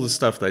all the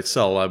stuff they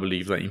sell, I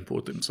believe they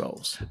import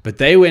themselves. But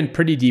they went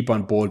pretty deep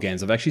on board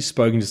games. I've actually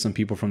spoken to some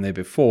people from there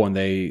before and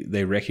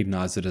they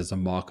recognized it as a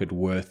market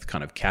worth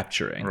kind of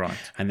capturing. Right.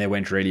 And they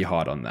went really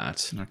hard on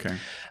that. Okay.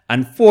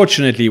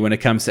 Unfortunately, when it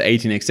comes to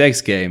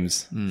 18xx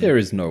games, there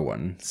is no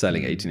one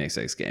selling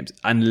 18xx games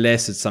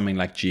unless it's something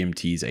like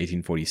GMT's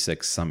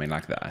 1846, something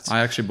like that. I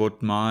actually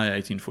bought my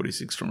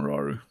 1846 from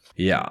Raru.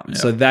 Yeah,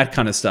 so that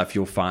kind of stuff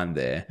you'll find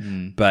there.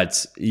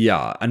 But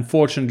yeah,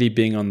 unfortunately,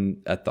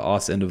 being at the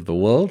arse end of the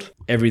world,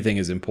 everything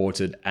is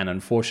imported. And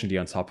unfortunately,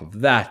 on top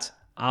of that,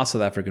 our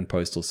South African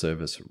Postal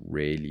Service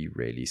really,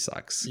 really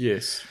sucks.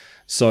 Yes.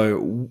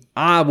 So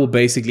I will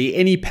basically,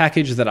 any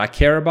package that I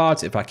care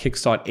about, if I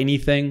kickstart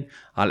anything,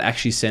 I'll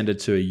actually send it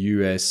to a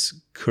US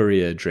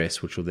courier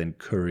address, which will then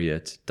courier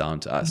it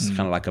down to us,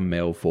 kind of like a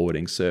mail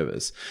forwarding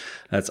service.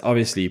 That's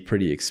obviously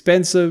pretty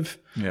expensive.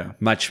 Yeah.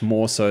 Much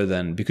more so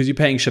than, because you're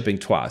paying shipping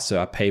twice.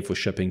 So I pay for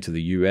shipping to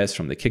the US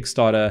from the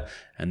Kickstarter,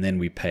 and then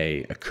we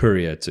pay a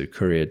courier to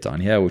courier it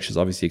down here, which is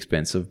obviously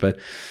expensive.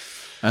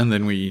 And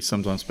then we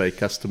sometimes pay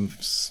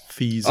customs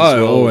fees as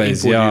well,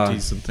 always, import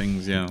duties and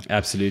things,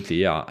 Absolutely,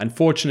 yeah.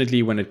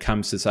 Unfortunately, when it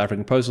comes to South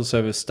African Postal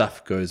Service,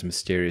 stuff goes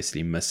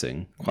mysteriously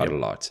missing quite a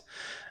lot.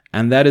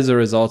 And that is a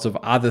result of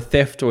either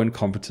theft or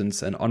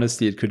incompetence. And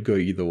honestly, it could go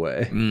either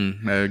way.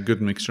 A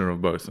good mixture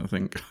of both, I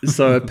think.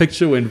 So a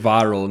picture went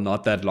viral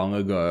not that long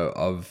ago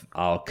of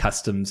our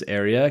customs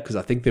area, because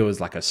I think there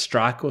was like a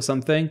strike or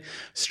something.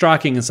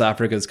 Striking in South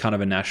Africa is kind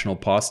of a national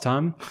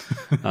pastime.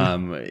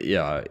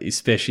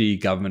 Especially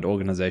government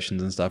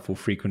organizations and stuff will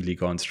frequently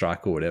go on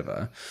strike or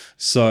whatever.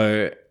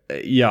 So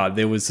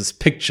there was this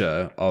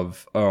picture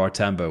of OR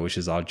Tambo, which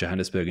is our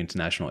Johannesburg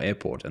International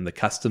Airport, and the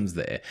customs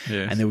there.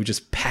 Yes. And there were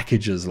just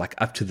packages like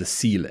up to the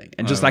ceiling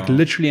and just like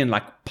literally in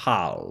like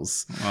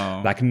piles,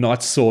 like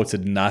not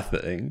sorted,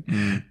 nothing.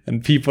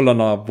 And people on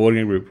our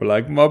boarding group were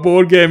like, my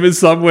board game is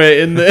somewhere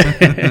in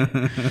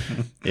there.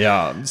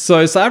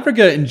 So South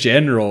Africa in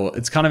general,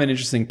 it's kind of an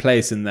interesting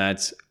place in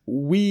that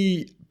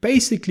we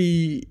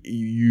basically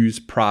use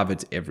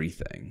private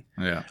everything.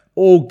 Yeah.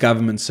 All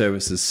government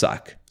services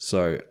suck.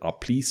 So our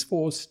police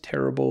force,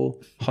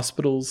 terrible.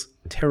 Hospitals,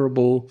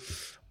 terrible.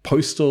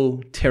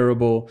 Postal,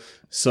 terrible.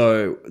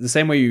 So the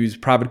same way you use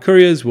private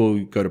couriers,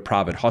 we'll go to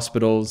private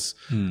hospitals.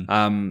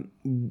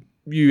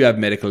 You have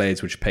medical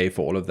aids which pay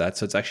for all of that.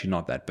 So it's actually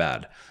not that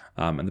bad.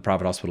 And the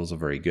private hospitals are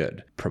very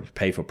good.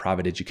 Pay for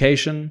private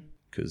education.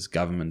 because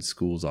government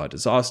schools are a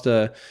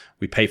disaster.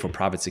 We pay for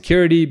private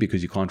security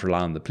because you can't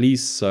rely on the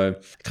police. So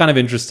kind of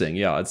interesting.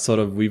 Yeah, it's sort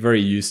of, we're very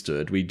used to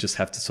it. We just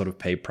have to sort of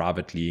pay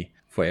privately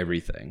for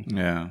everything.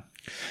 Yeah.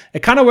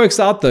 It kind of works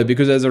out though,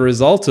 because as a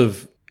result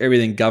of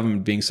everything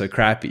government being so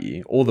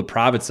crappy, all the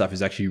private stuff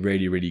is actually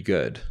really, really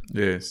good.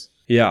 Yes.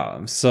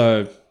 Yeah.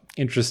 So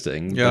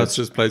interesting. Yeah, it's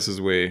just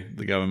places where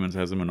the government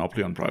has a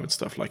monopoly on private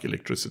stuff like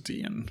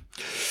electricity, and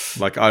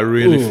like I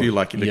really feel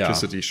like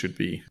electricity should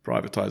be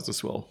privatized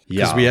as well,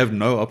 because we have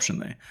no option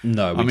there.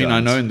 No, I mean,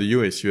 I know in the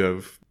US you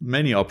have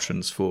many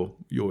options for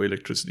your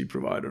electricity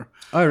provider.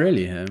 Oh,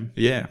 really?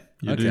 Yeah,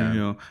 you do. You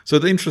know. So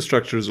the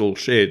infrastructure is all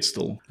shared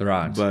still,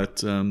 Right?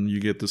 But you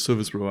get the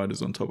service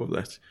providers on top of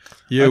that.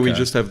 Here we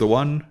just have the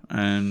one,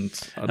 and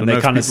I don't know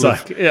if people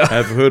suck.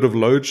 have heard of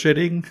load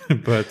shedding,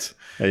 but.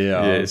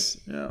 Yeah. Yes.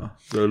 Yeah.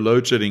 So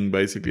load shedding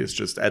basically is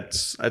just at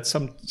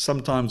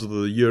some times of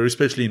the year,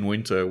 especially in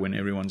winter when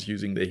everyone's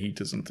using their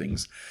heaters and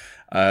things,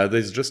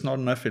 there's just not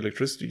enough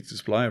electricity to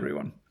supply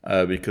everyone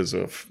because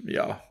of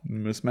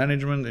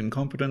mismanagement,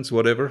 incompetence,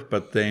 whatever.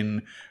 But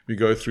then we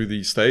go through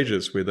these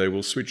stages where they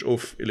will switch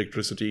off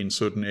electricity in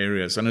certain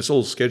areas, and it's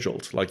all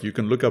scheduled. Like you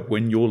can look up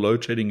when your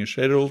load shedding is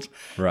scheduled,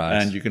 right?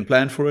 And you can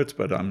plan for it.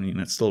 But I mean,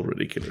 it's still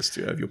ridiculous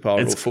to have your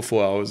power off for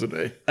 4 hours a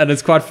day. And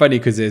it's quite funny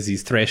because there's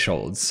these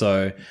thresholds.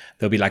 So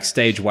there'll be like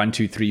stage 1,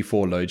 2, 3,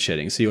 4 load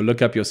shedding. So you'll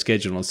look up your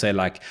schedule and say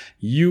like,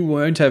 you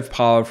won't have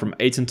power from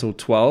 8 until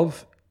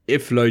 12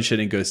 if load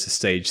shedding goes to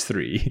stage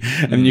 3.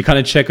 And you kind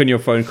of check on your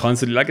phone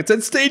constantly, like, it's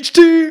at stage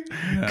 2.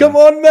 Yeah. Come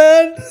on,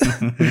 man.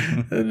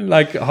 And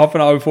like half an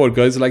hour before it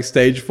goes to like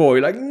stage 4.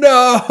 You're like,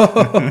 no.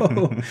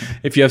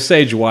 If you have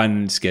stage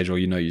 1 schedule,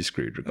 you know you're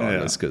screwed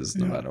regardless, because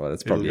no matter what,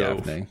 that's probably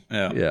happening.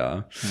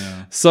 Yeah.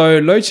 So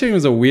load shedding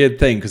was a weird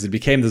thing because it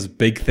became this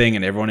big thing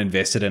and everyone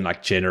invested in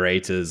like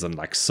generators and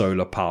like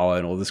solar power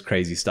and all this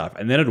crazy stuff.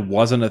 And then it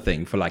wasn't a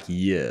thing for like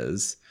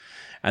years.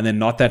 And then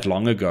not that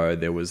long ago,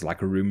 there was like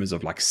rumors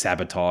of like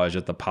sabotage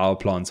at the power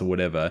plants or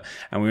whatever.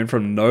 And we went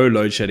from no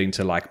load shedding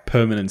to like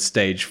permanent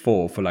stage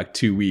 4 for like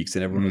 2 weeks.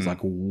 And everyone was like,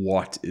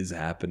 what is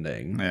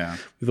happening? Yeah.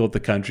 We thought the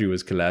country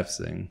was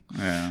collapsing.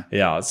 Yeah.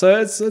 Yeah.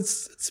 So it's a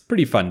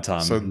pretty fun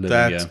time. So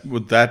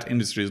that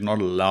industry is not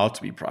allowed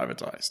to be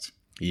privatized.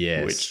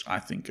 Yes. Which I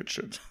think it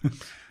should.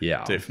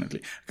 Yeah.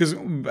 Definitely. Because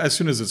as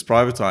soon as it's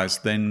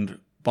privatized, then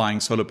buying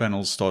solar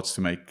panels starts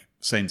to make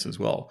sense as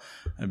well,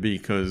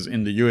 because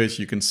in the US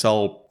you can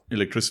sell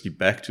electricity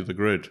back to the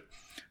grid.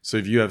 So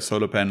if you have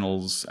solar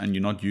panels and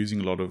you're not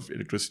using a lot of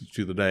electricity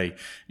through the day,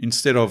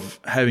 instead of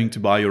having to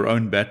buy your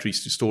own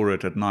batteries to store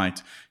it at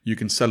night, you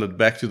can sell it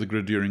back to the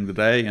grid during the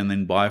day and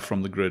then buy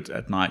from the grid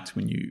at night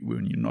when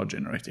you're not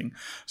generating.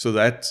 So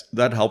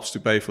that helps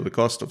to pay for the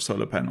cost of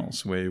solar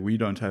panels, where we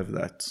don't have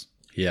that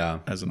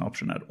as an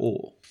option at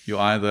all. You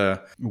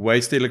either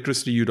waste the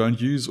electricity you don't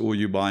use, or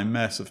you buy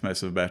massive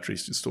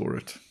batteries to store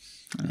it.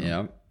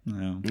 Yeah.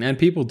 And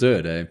people do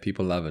it, eh?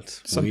 People love it.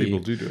 Some people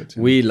do it.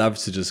 Yeah. We love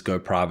to just go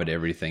private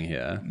everything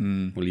here.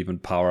 We'll even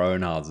power our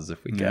own houses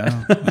if we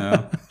can.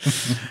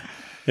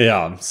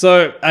 Yeah.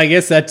 So I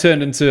guess that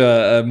turned into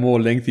a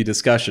more lengthy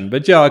discussion.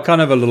 But yeah,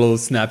 kind of a little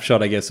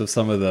snapshot, I guess, of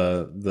some of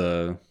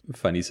the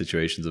funny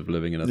situations of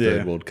living in a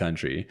third world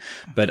country.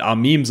 But our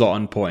memes are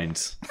on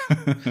point.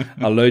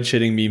 Our load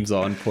shedding memes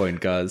are on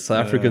point, guys.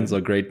 South Africans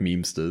are great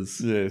memesters.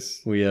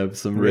 Yes. We have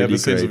some we really have a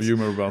sense of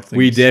humor about things.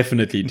 We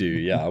definitely do,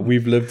 yeah.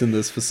 We've lived in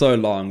this for so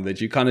long that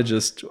you kind of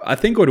just, I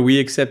think what we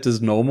accept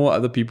as normal,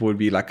 other people would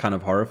be like kind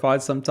of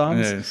horrified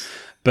sometimes. Yes.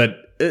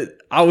 But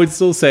I would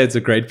still say it's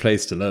a great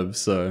place to live.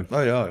 So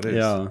it is.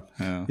 Yeah.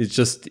 It's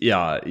just,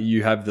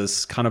 you have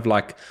this kind of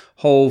like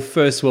whole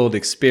first world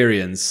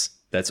experience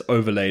that's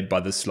overlaid by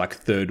this like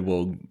third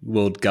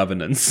world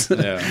governance.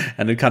 Yeah.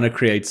 And it kind of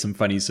creates some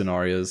funny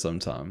scenarios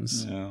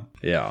sometimes.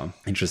 Yeah.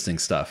 Interesting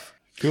stuff.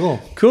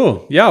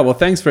 Cool. Yeah. Well,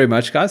 thanks very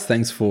much, guys.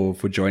 Thanks for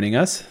joining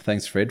us.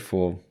 Thanks, Fred,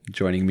 for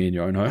joining me in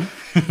your own home.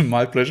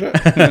 My pleasure.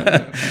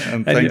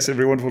 And thanks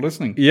everyone for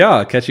listening.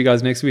 Yeah. Catch you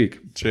guys next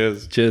week.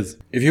 Cheers.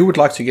 If you would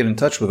like to get in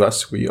touch with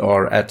us, we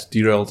are at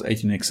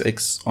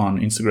derailed18xx on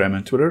Instagram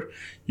and Twitter.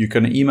 You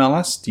can email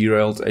us,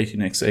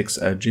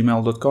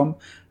 derailed18xx@gmail.com.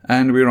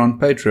 And we're on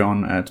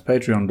Patreon at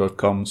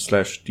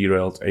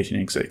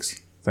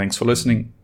patreon.com/derailed18xx. Thanks for listening.